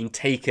 Or they've been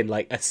taken,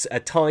 a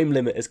time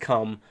limit has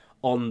come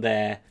on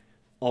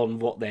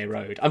what they're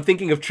owed. I'm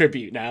thinking of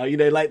tribute now,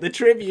 the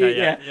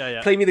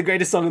tribute, play me the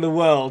greatest song in the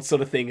world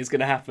sort of thing is going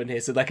to happen here.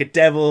 So a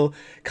devil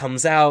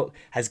comes out,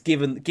 has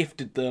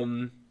gifted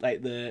them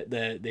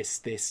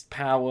this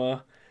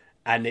power,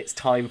 and it's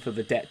time for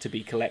the debt to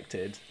be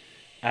collected,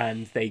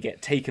 and they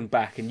get taken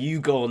back, and you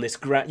go on this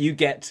you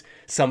get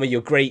some of your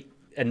great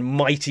and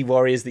mighty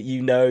warriors that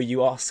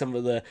you ask some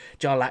of the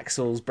Jarl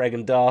Axel's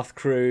Bregan Darth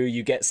crew,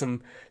 you get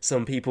some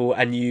people,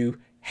 and you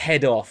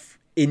head off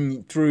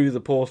in through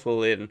the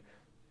portal in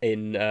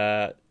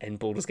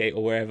Baldur's Gate,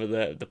 or wherever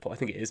the I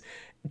think it is,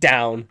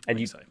 down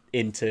and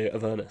into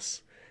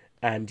Avernus,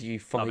 and you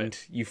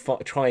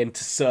try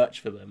to search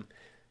for them.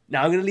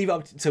 Now I'm going to leave it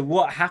up to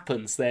what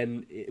happens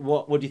then.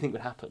 What do you think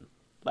would happen?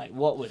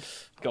 What would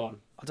go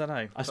on? I don't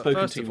know. I've spoken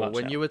first too of all, much.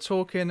 When you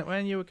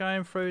were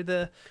going through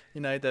the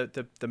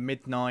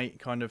midnight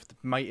kind of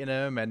mating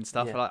them and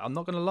stuff, I'm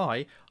not going to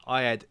lie,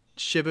 I had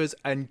shivers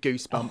and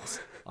goosebumps.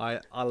 I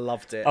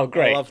loved it. Oh,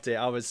 great! I loved it.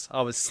 I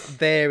was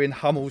there in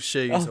Hummel's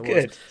shoes. Oh,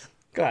 good.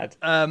 Glad.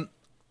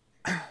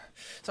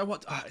 So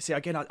what? See,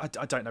 again, I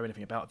don't know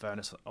anything about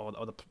Avernus or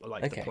the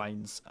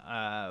planes.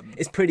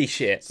 It's pretty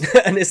shit,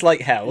 and it's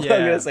like hell. Yeah.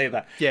 I'm going to say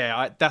that.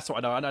 Yeah, that's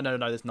what I know. I know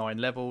there's 9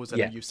 levels. I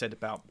know you said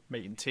about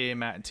meeting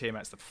Tiamat, and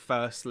Tiamat's the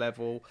first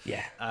level.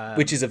 Yeah,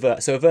 which is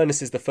Avernus. So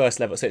Avernus is the first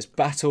level. So it's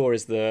Bator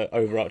is the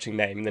overarching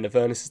name, and then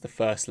Avernus is the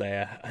first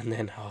layer, and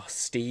then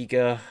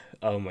Stiga.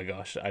 Oh my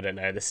gosh, I don't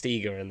know. The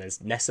Stiga, and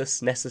there's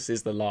Nessus. Nessus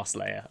is the last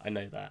layer. I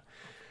know that.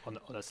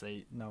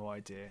 Honestly, no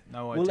idea.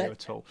 No idea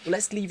at all. Well,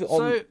 let's leave it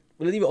on.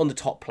 We'll leave it on the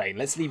top plane.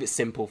 Let's leave it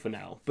simple for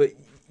now. But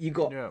you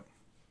got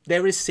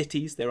there is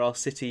cities. There are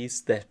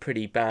cities. They're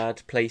pretty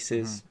bad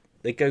places.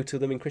 They go to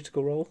them in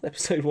Critical Role.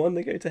 Episode 1,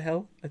 they go to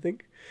hell, I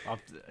think.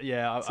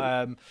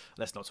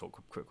 Let's not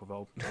talk Critical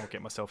Role. I'll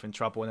get myself in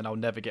trouble, and then I'll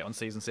never get on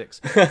season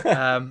 6.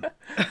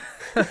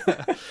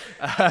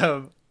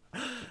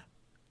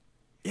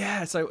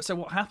 Yeah, so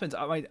what happens?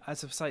 I mean,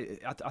 as I say,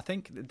 I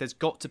think there's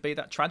got to be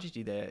that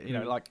tragedy there.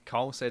 Like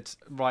Carl said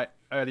right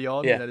early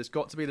on, there's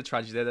got to be the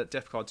tragedy there. That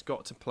Death Guard's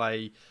got to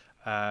play.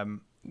 Got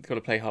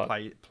to play hard.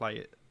 Play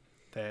it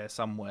there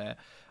somewhere.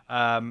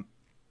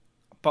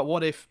 But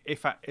what if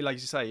like you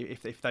say,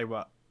 if they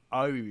were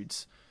owed,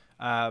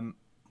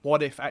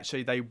 what if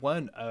actually they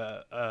weren't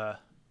a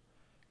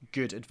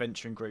good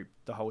adventuring group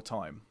the whole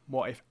time?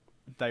 What if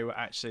they were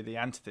actually the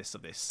antithesis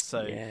of this?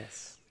 So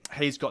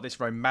he's got this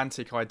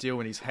romantic ideal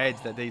in his head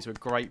that these were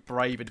great,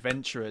 brave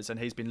adventurers, and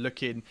he's been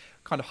looking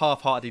kind of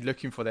half-heartedly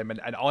looking for them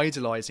and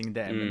idolizing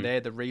them, and they're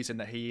the reason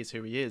that he is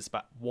who he is.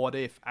 But what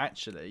if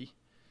actually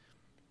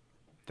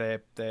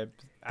they're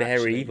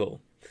actually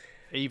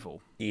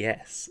evil?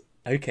 Yes.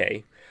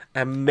 Okay.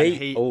 And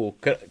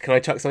can I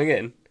chuck something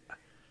in?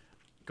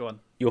 Go on.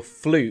 Your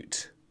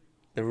flute,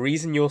 the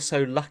reason you're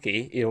so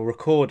lucky, your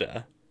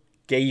recorder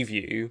gave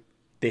you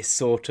this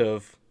sort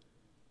of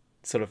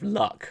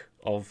luck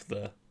of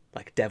the,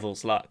 like,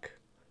 devil's luck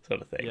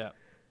sort of thing. Yeah.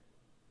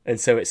 And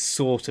so it's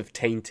sort of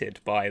tainted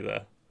by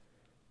the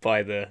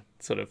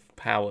sort of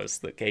powers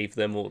that gave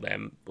them all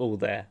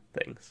their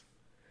things.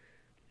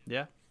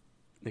 Yeah.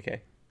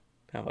 Okay.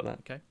 How about that?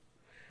 Okay.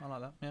 I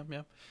like that.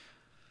 Yeah.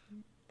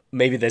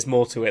 Maybe there's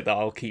more to it that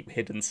I'll keep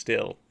hidden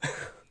still.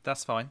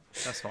 That's fine.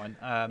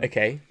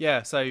 Okay.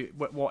 Yeah. So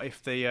what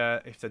if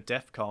the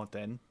death card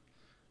then?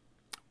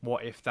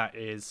 What if that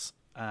is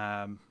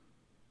that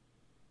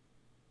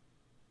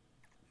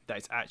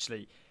it's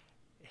actually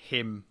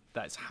him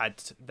that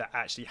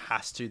actually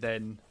has to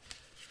then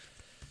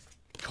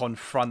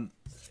confront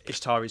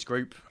Ishtari's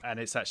group, and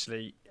it's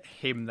actually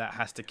him that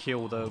has to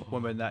kill the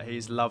woman that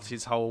he's loved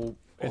his whole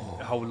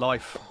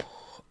life.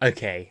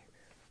 Okay,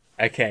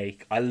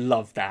 I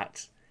love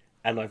that,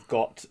 and I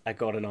got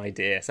an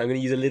idea. So I'm going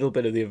to use a little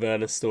bit of the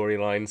Avernus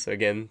storyline. So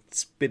again,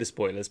 it's a bit of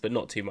spoilers, but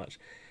not too much,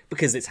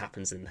 because this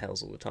happens in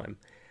Hells all the time.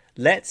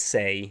 Let's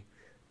say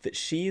that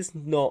she is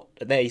not.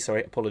 They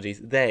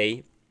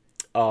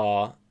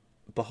are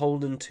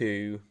beholden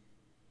to,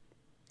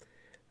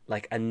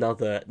 like,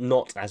 another,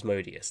 not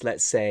Asmodeus.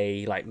 Let's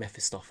say like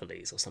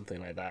Mephistopheles or something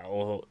like that,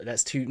 or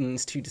let's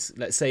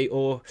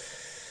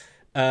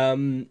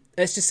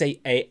just say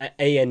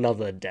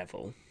another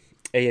devil,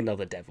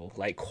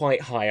 like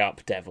quite high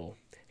up devil,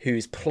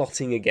 who's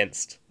plotting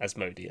against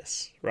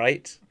Asmodeus,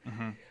 right?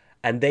 Mm-hmm.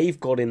 And they've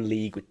got in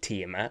league with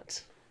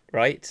Tiamat,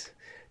 right?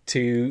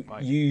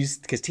 Use,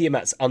 because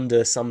Tiamat's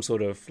under some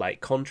sort of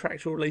like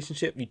contractual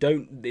relationship.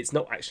 It's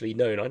not actually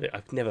known.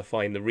 I never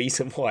find the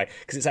reason why,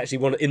 because it's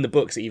actually in the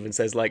books. It even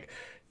says like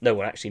no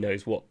one actually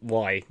knows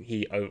why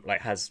he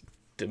like has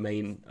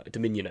dominion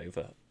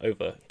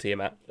over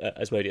Tiamat,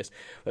 Asmodeus.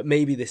 But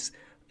maybe this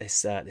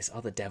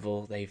other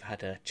devil, they've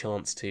had a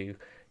chance to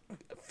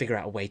figure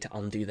out a way to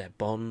undo their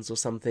bonds or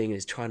something, and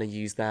is trying to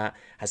use that,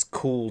 has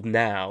called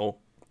now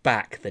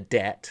back the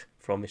debt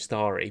from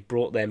Ishtari,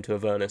 brought them to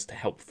Avernus to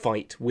help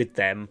fight with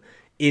them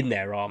in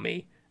their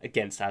army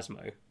against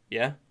Asmo.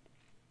 Yeah?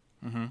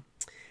 Mm-hmm.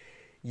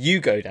 You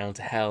go down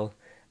to Hell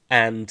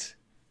and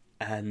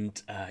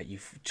you're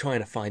trying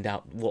to find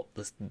out what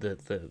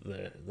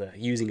the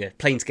using a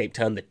Planescape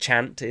term, the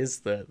chant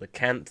is, the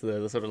cant,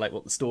 the sort of like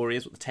what the story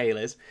is, what the tale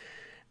is.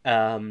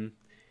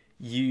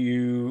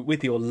 You,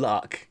 with your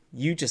luck,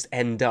 you just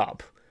end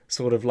up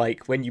sort of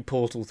like, when you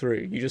portal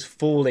through, you're just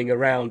falling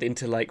around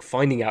into like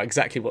finding out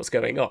exactly what's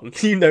going on.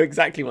 You know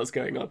exactly what's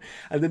going on.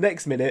 And the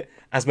next minute,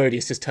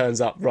 Asmodeus just turns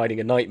up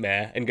riding a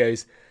nightmare and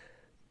goes,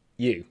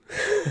 you,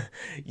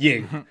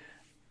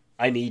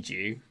 I need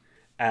you.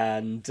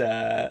 And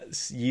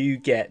you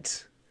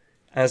get,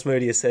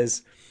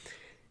 Asmodeus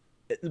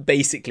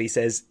basically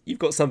says, you've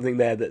got something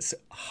there that's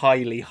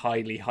highly,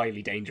 highly,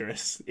 highly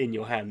dangerous in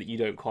your hand that you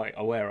don't quite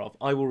aware of.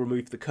 I will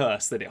remove the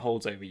curse that it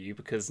holds over you,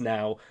 because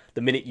now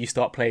the minute you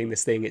start playing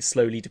this thing, it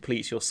slowly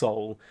depletes your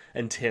soul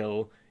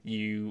until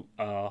you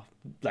are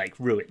like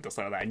ruined or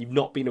something like that, and you've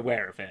not been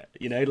aware of it,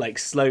 you know, like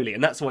slowly.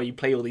 And that's why you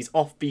play all these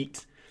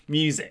offbeat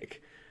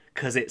music,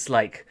 because it's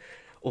like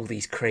all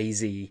these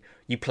crazy,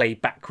 you play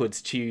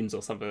backwards tunes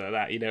or something like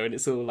that, you know, and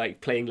it's all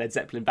like playing Led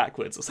Zeppelin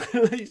backwards or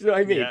something. You know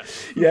what I mean?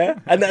 Yeah.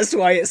 And that's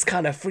why it's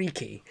kind of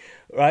freaky,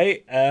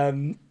 right?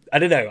 I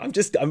don't know. I'm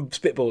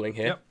spitballing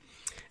here.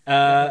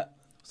 Yep.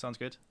 Sounds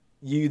good.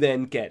 You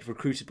then get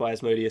recruited by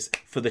Asmodeus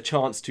for the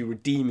chance to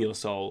redeem your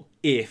soul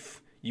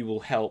if you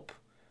will help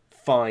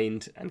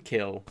find and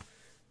kill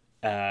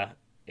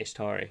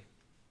Ishtari.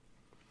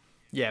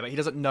 Yeah, but he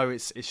doesn't know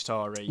it's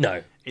Ishtari.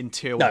 No.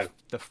 Until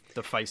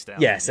the face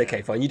down. Yes,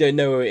 okay, fine. You don't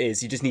know who it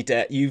is. You just need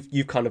to.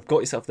 You've kind of got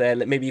yourself there.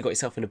 Maybe you got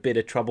yourself in a bit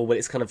of trouble, but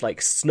it's kind of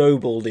like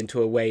snowballed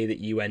into a way that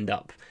you end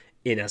up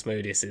in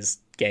Asmodeus's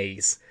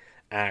gaze,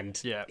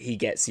 and he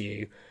gets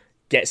you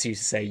to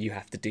say you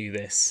have to do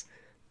this,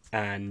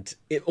 and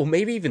or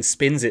maybe even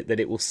spins it that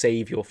it will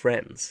save your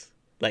friends.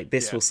 Like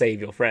this will save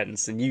your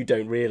friends, and you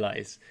don't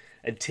realize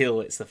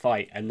until it's the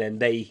fight, and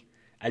then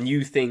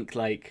you think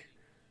like,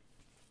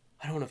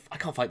 I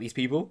can't fight these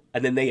people,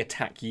 and then they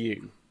attack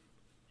you.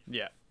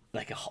 Yeah.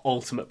 Like an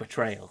ultimate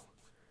betrayal.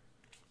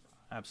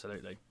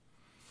 Absolutely.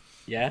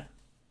 Yeah?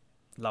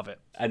 Love it.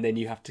 And then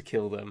you have to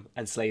kill them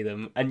and slay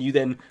them, and you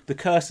then, the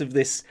curse of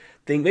this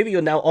thing, maybe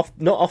you're now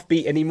not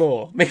offbeat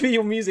anymore. Maybe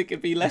your music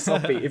could be less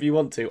offbeat if you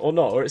want to, or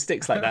not, or it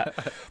sticks like that.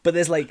 But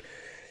there's like,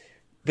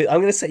 but I'm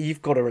going to say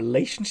you've got a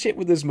relationship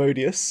with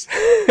Asmodeus.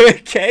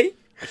 Okay.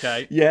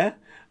 Okay. Yeah.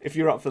 If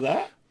you're up for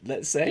that,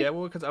 let's say. Yeah,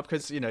 well, because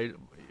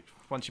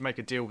once you make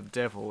a deal with the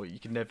devil,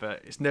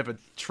 it's never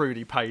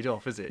truly paid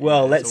off, is it?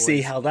 Well, let's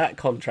see how that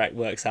contract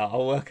works out.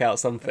 I'll work out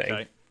something.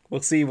 Okay.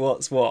 We'll see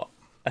what's what.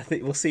 I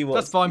think we'll see what.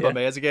 That's fine by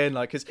me. As again,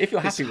 like, cause if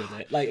you're happy with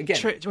it, like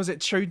again, was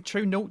it true?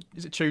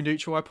 Is it true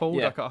neutral? I pulled.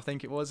 Yeah. Like, I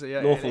think it was.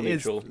 Yeah, lawful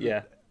neutral.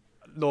 Yeah.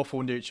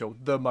 Lawful neutral,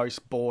 the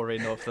most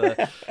boring of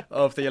the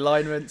of the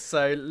alignments.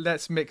 So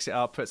let's mix it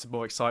up, put some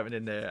more excitement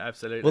in there.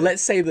 Absolutely. Well,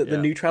 let's say that the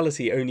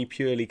neutrality only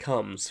purely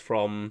comes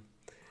from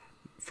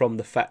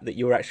the fact that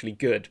you're actually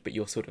good, but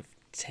you're sort of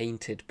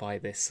tainted by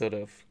this sort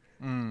of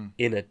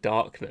inner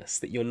darkness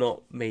that you're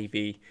not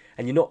maybe,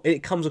 and you're not.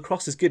 It comes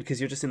across as good because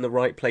you're just in the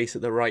right place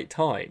at the right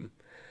time.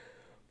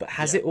 But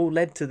has it all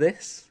led to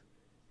this?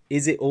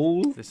 Is it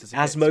all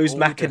Asmo's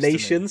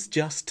machinations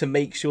just to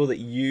make sure that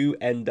you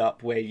end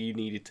up where you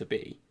needed to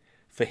be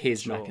for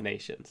his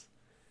machinations?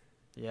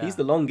 Yeah. He's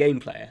the long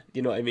game player.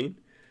 You know what I mean?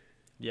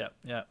 Yeah.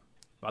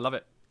 I love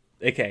it.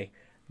 Okay.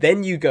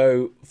 Then you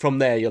go from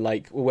there. You're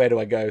like, well, where do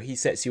I go? He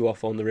sets you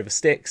off on the River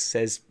Styx,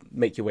 says,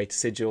 make your way to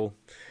Sigil,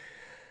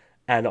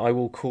 and I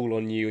will call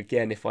on you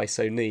again if I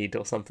so need,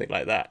 or something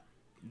like that.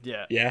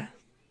 Yeah. Yeah?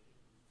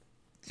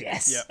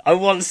 Yes. Yep. I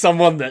want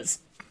someone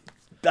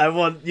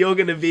you're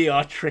going to be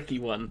our tricky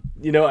one.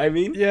 You know what I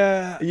mean?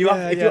 Yeah.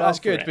 That's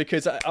good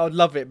because I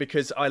love it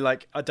because I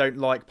don't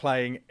like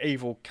playing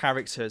evil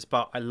characters,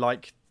 but I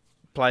like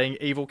playing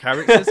evil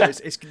characters.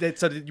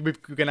 So we're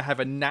going to have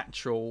a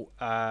natural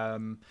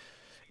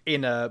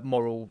inner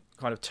moral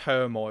kind of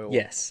turmoil.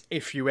 Yes.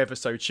 If you ever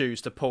so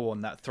choose to pull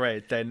on that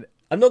thread, then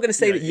I'm not going to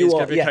say that you are. It's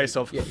going to be a case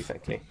of,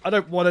 exactly. I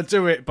don't want to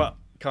do it, but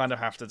kind of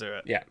have to do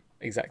it. Yeah,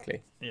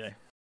 exactly. Yeah.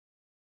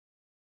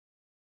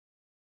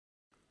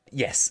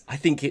 Yes, I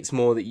think it's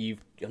more that you're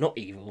not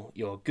evil,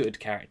 you're a good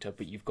character,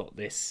 but you've got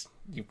this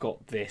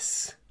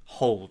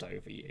hold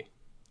over you,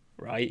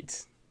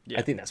 right? Yeah.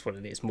 I think that's what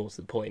it is, more to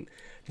the point.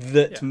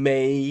 That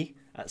may,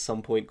 at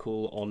some point,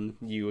 call on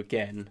you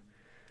again.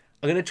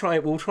 I want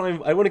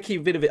to keep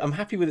a bit of it, I'm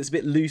happy with it's a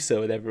bit looser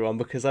with everyone,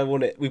 because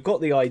we've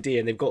got the idea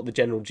and they've got the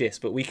general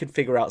gist, but we can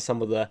figure out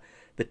some of the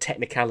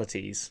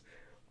technicalities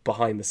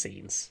behind the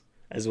scenes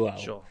as well.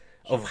 Sure.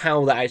 Of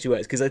how that actually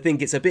works, because I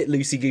think it's a bit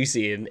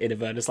loosey-goosey in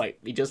Avernus, like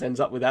he just ends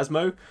up with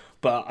Asmo,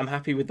 but I'm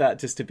happy with that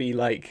just to be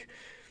like,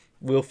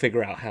 we'll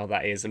figure out how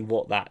that is and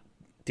what that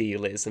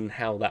deal is and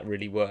how that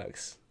really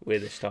works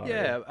with Ishtar.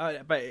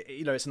 Yeah, but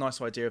it's a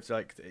nice idea of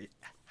like,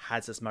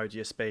 has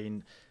Asmodeus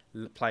been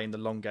playing the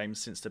long game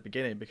since the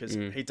beginning, because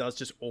he does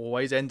just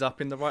always end up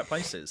in the right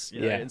places,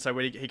 you know? And so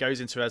when he goes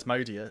into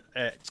Asmodeus,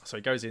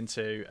 he goes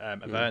into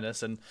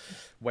Avernus and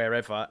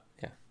wherever.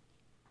 Yeah.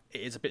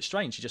 It is a bit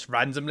strange. He just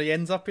randomly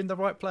ends up in the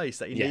right place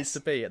that he needs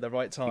to be at the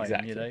right time.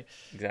 Exactly. You know,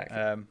 exactly.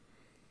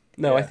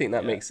 I think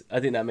that makes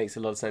a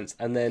lot of sense.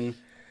 And then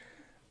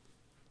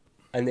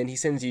he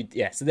sends you.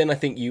 Yeah. So then I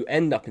think you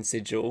end up in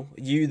Sigil.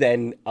 You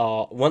then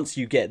are, once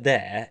you get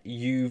there,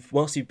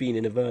 whilst you've been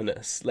in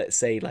Avernus, let's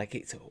say like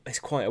it's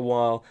quite a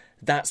while.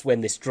 That's when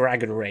this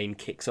dragon rain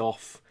kicks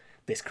off.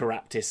 This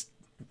Caraptis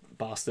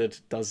bastard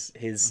does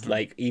his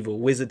like evil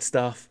wizard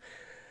stuff.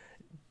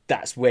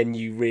 That's when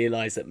you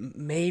realise that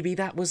maybe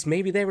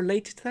they're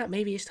related to that.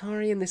 Maybe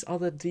Ishtari and this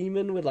other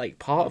demon were like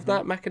part of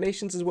that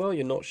machinations as well.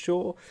 You're not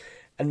sure.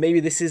 And maybe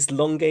this is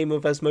long game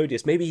of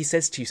Asmodeus. Maybe he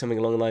says to you something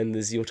along the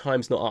lines of, your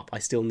time's not up. I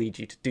still need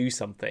you to do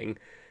something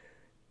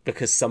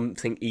because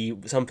something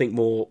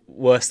more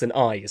worse than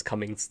I is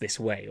coming this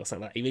way or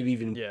something like that. He maybe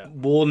even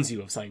warns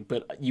you of something,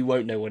 but you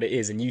won't know what it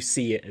is and you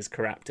see it as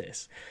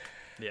Caraptis.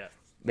 Yeah.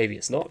 Maybe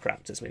it's not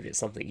Caraptis, maybe it's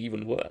something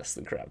even worse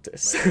than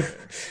Caraptis.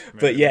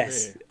 But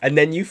yes, and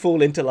then you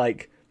fall into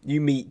like,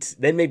 you meet,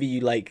 then maybe you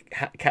like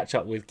catch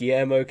up with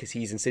Guillermo because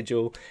he's in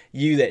Sigil.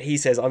 He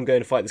says, I'm going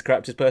to fight this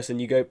Caraptis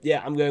person. You go,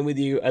 yeah, I'm going with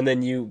you. And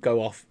then you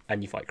go off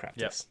and you fight Caraptis.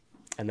 Yep.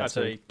 And that's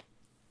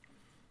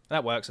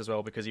that works as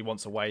well because he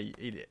wants a way,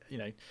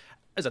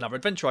 there's another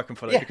adventure I can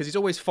follow because he's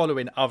always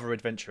following other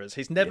adventurers.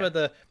 He's never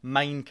the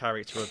main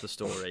character of the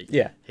story.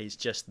 He's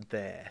just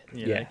there,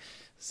 you know.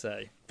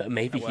 So, but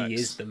maybe he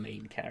is the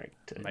main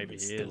character. Maybe he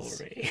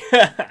story.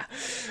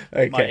 Is.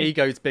 Okay. My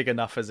ego's big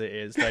enough as it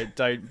is.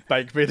 Don't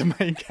make me the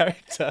main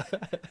character.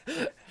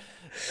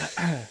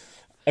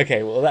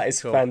 Okay, well that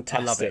is fantastic.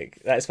 I love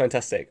it. That is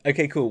fantastic.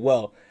 Okay, cool.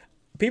 Well,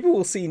 people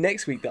will see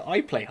next week that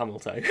I play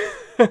Hummelto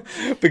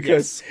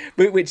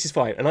which is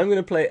fine. And I'm going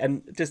to play.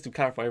 And just to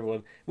clarify,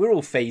 everyone, we're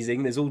all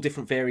phasing. There's all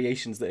different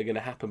variations that are going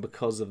to happen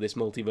because of this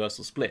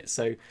multiversal split.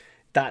 So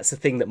that's a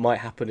thing that might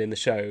happen in the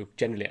show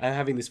generally. I'm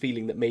having this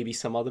feeling that maybe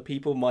some other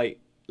people might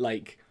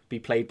like be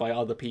played by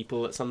other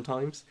people at some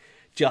times,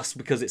 just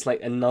because it's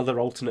like another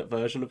alternate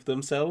version of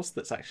themselves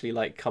that's actually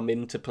like come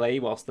into play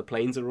whilst the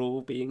planes are all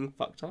being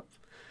fucked up.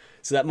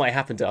 So that might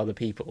happen to other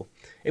people.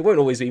 It won't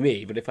always be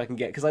me, but if I can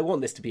because I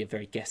want this to be a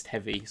very guest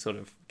heavy sort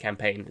of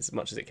campaign as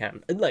much as it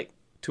can, and like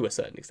to a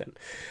certain extent.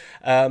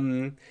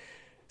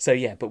 So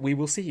yeah, but we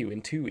will see you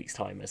in 2 weeks'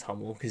 time as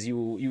Hummel, because you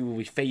will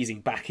be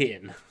phasing back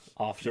in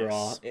after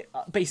our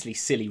basically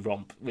silly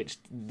romp, which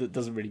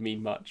doesn't really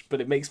mean much,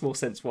 but it makes more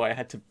sense why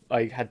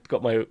I had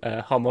got my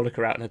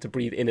harmonica out and had to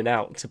breathe in and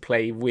out to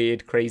play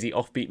weird, crazy,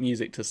 offbeat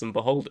music to some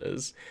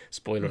Beholders.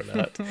 Spoiler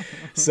alert.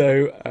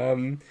 So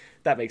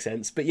that makes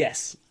sense. But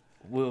yes,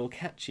 we'll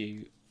catch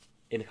you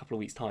in a couple of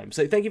weeks' time.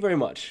 So thank you very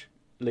much,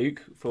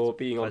 Luke, for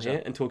being on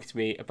here and talking to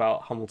me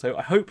about Hummel.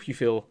 I hope you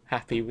feel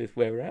happy with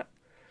where we're at.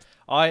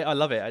 I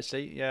love it,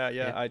 actually.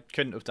 Yeah. I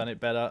couldn't have done it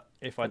better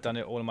if I'd done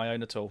it all on my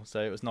own at all.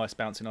 So it was nice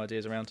bouncing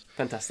ideas around.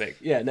 Fantastic.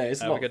 Yeah, no,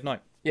 it's have a good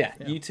night. Yeah,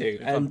 you too.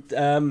 And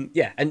and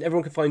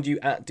everyone can find you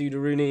at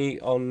Duderoonie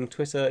on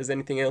Twitter. Is there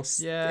anything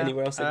else?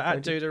 Anywhere else?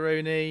 At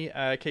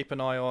Duderoonie. Keep an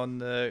eye on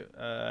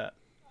the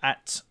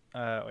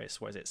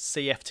what is it?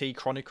 CFT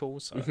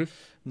Chronicles.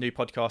 New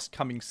podcast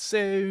coming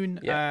soon.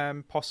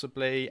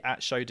 Possibly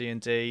at Show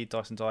D&D,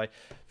 Dice and Die.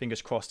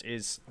 Fingers crossed.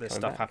 There's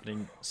stuff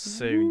happening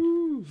soon. Woo!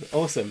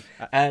 Awesome.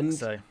 And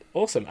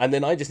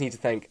then I just need to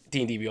thank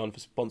D&D Beyond for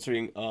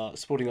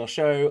supporting our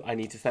show. I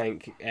need to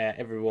thank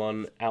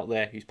everyone out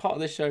there who's part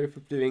of this show for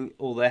doing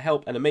all their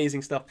help and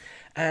amazing stuff.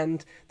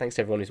 And thanks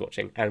to everyone who's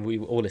watching and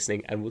all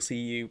listening. And we'll see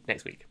you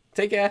next week.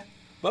 Take care.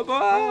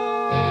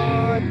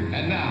 Bye-bye.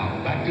 And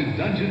now, back to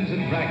Dungeons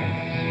and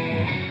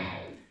Dragons.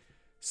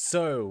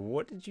 So,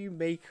 what did you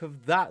make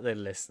of that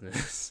then,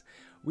 listeners?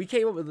 We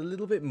came up with a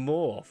little bit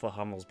more for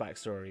Hummel's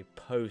backstory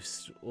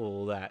post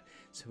all that.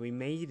 So we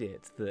made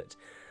it that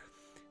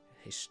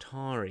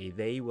Hishtari,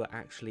 they were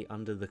actually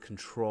under the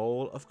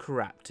control of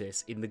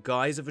Caraptis in the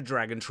guise of a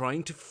dragon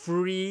trying to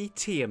free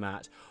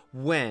Tiamat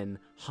when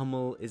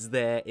Hummel is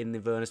there in the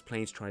Avernus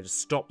Plains trying to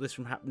stop this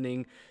from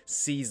happening,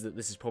 sees that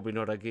this is probably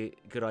not a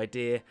good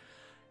idea,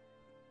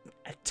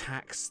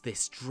 attacks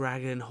this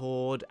dragon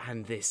horde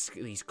and these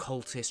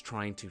cultists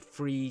trying to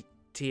free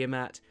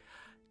Tiamat,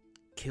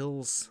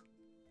 kills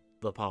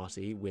the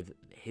party with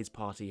his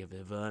party of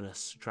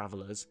Avernus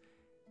travellers.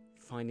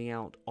 Finding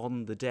out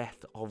on the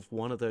death of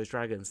one of those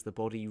dragons, the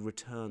body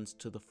returns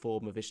to the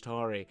form of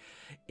Hishtari.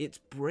 It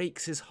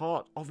breaks his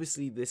heart.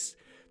 Obviously, this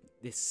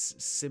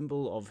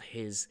symbol of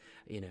his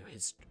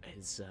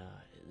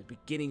the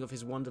beginning of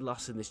his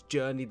wanderlust and this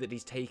journey that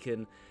he's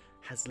taken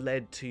has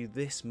led to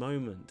this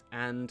moment.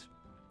 And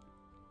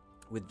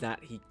with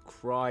that, he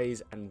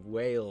cries and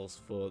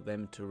wails for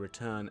them to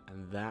return,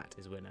 and that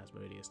is when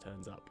Asmodeus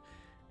turns up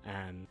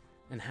and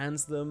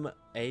hands them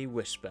a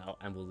wish spell,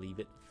 and we'll leave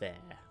it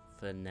there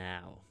for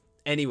now.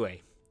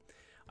 Anyway,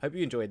 I hope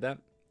you enjoyed that.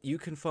 You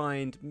can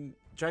find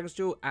Dragon's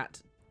Duel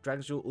at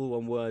Dragon's Duel, all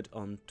one word,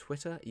 on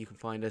Twitter. You can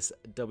find us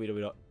at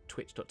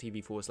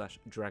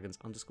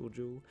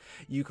www.twitch.tv/dragons_duel.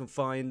 You can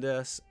find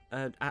us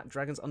at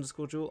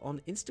dragons_duel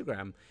on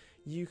Instagram.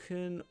 You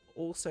can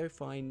also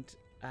find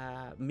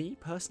me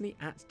personally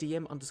at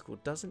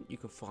DM_doesn't. You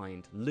can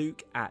find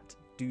Luke at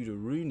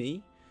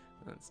Duderoonie.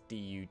 That's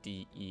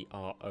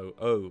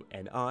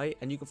Duderooni.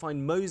 And you can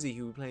find Mosey,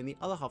 who will be playing the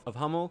other half of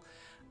Hummel,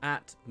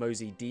 at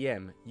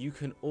MoseyDM. You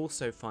can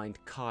also find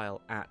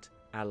Kyle at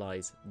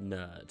Allies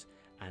Nerd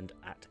and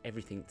at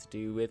everything to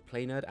do with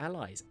Play Nerd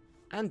Allies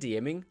and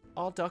DMing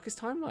our Darkest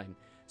Timeline.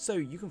 So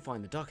you can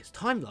find the Darkest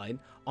Timeline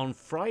on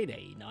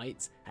Friday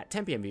nights at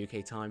 10 PM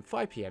UK time,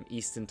 5 PM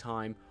Eastern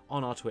time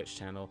on our Twitch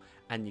channel,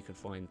 and you can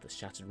find the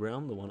Shattered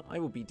Realm, the one I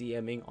will be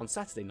DMing, on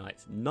Saturday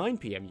nights, 9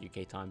 PM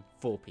UK time,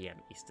 4 PM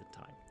Eastern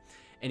time.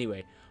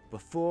 Anyway,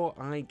 before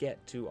I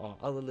get to our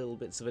other little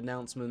bits of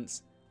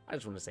announcements, I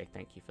just want to say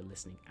thank you for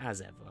listening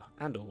as ever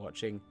and or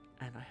watching,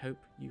 and I hope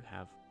you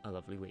have a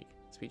lovely week.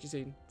 Speak to you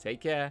soon.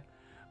 Take care.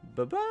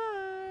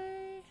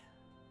 Bye-bye.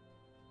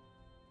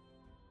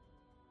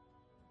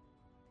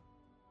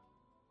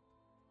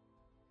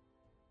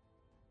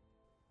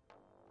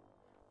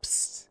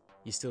 Psst.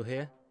 You still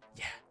here?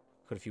 Yeah.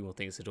 Got a few more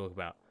things to talk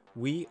about.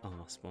 We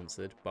are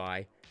sponsored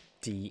by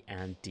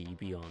D&D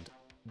Beyond.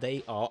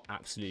 They are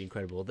absolutely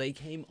incredible. They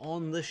came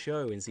on the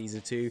show in Season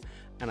 2,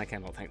 and I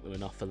cannot thank them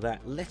enough for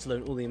that, let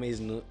alone all the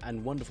amazing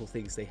and wonderful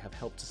things they have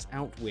helped us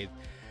out with.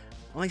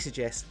 I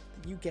suggest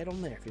that you get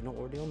on there if you're not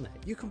already on there.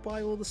 You can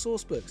buy all the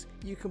source books.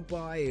 You can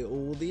buy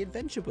all the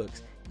adventure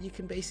books. You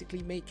can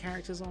basically make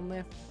characters on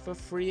there for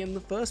free in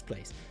the first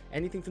place.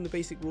 Anything from the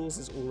basic rules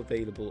is all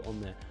available on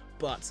there.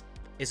 But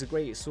it's a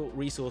great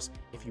resource.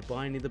 If you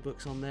buy any of the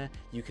books on there,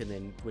 you can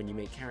then, when you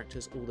make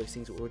characters, all those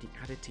things are already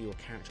added to your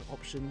character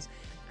options.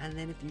 And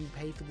then if you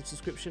pay for the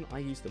subscription, I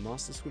use the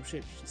Master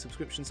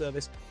subscription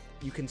service,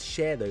 you can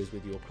share those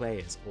with your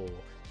players, or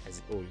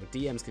your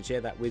DMs can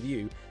share that with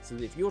you, so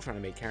that if you're trying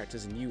to make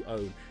characters and you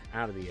own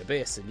Out of the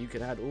Abyss, and you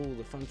can add all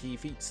the funky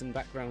feats and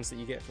backgrounds that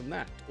you get from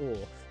that, or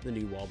the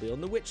new Wild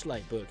Beyond the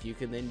Witchlight book, you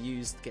can then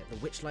get the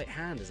Witchlight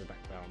hand as a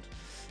background,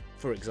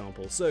 for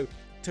example. So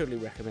totally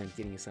recommend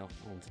getting yourself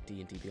onto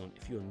D&D Beyond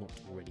if you're not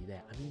already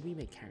there. I mean, we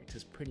make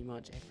characters pretty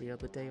much every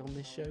other day on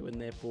this show, and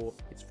therefore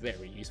it's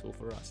very useful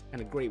for us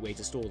and a great way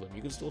to store them.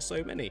 You can store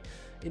so many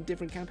in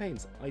different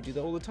campaigns. I do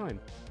that all the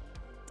time.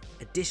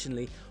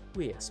 Additionally,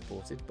 we are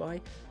supported by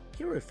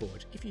Hero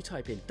Forge. If you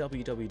type in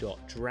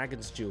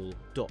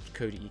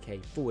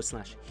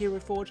www.dragonsduel.co.uk/Hero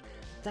Forge,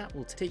 that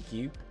will take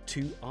you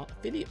to our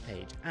affiliate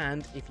page.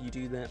 And if you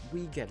do that,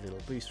 we get a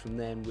little boost from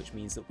them, which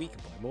means that we can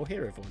buy more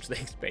Hero Forge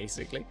things,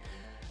 basically.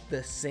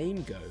 The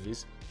same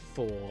goes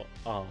for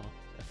our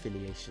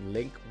affiliation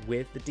link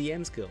with the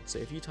DMs Guild. So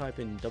if you type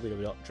in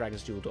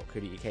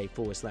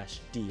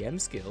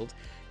www.dragonsduel.co.uk/DMs Guild,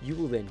 you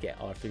will then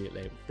get our affiliate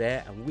link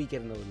there, and we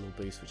get another little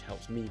boost, which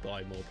helps me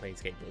buy more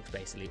Planescape books,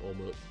 basically, or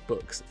more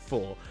books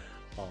for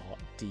our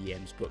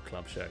DMs Book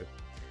Club show.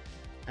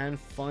 And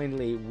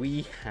finally,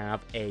 we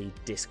have a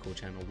Discord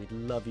channel. We'd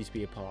love you to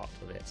be a part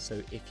of it.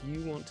 So if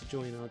you want to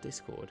join our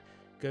Discord,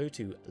 go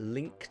to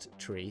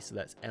Linktree, so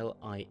that's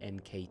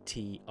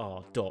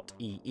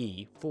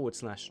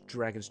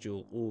linktr.ee/Dragons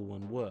Duel, all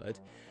one word.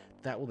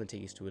 That will then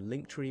take us to a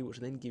Linktree, which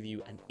will then give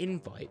you an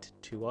invite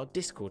to our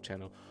Discord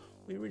channel.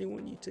 We really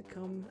want you to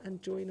come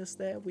and join us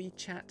there. We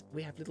chat,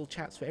 we have little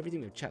chats for everything.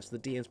 We have chats for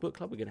the DMs Book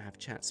Club, we're going to have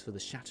chats for the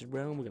Shattered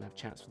Realm, we're going to have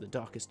chats for the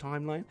Darkest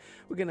Timeline,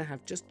 we're going to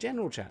have just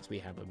general chats. We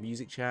have a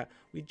music chat,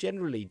 we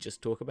generally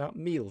just talk about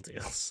meal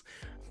deals.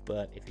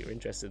 But if you're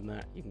interested in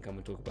that, you can come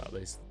and talk about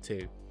those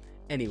too.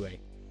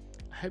 Anyway,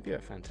 I hope you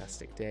have a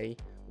fantastic day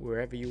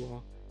wherever you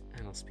are,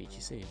 and I'll speak to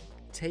you soon.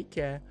 Take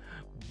care.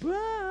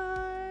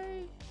 Bye!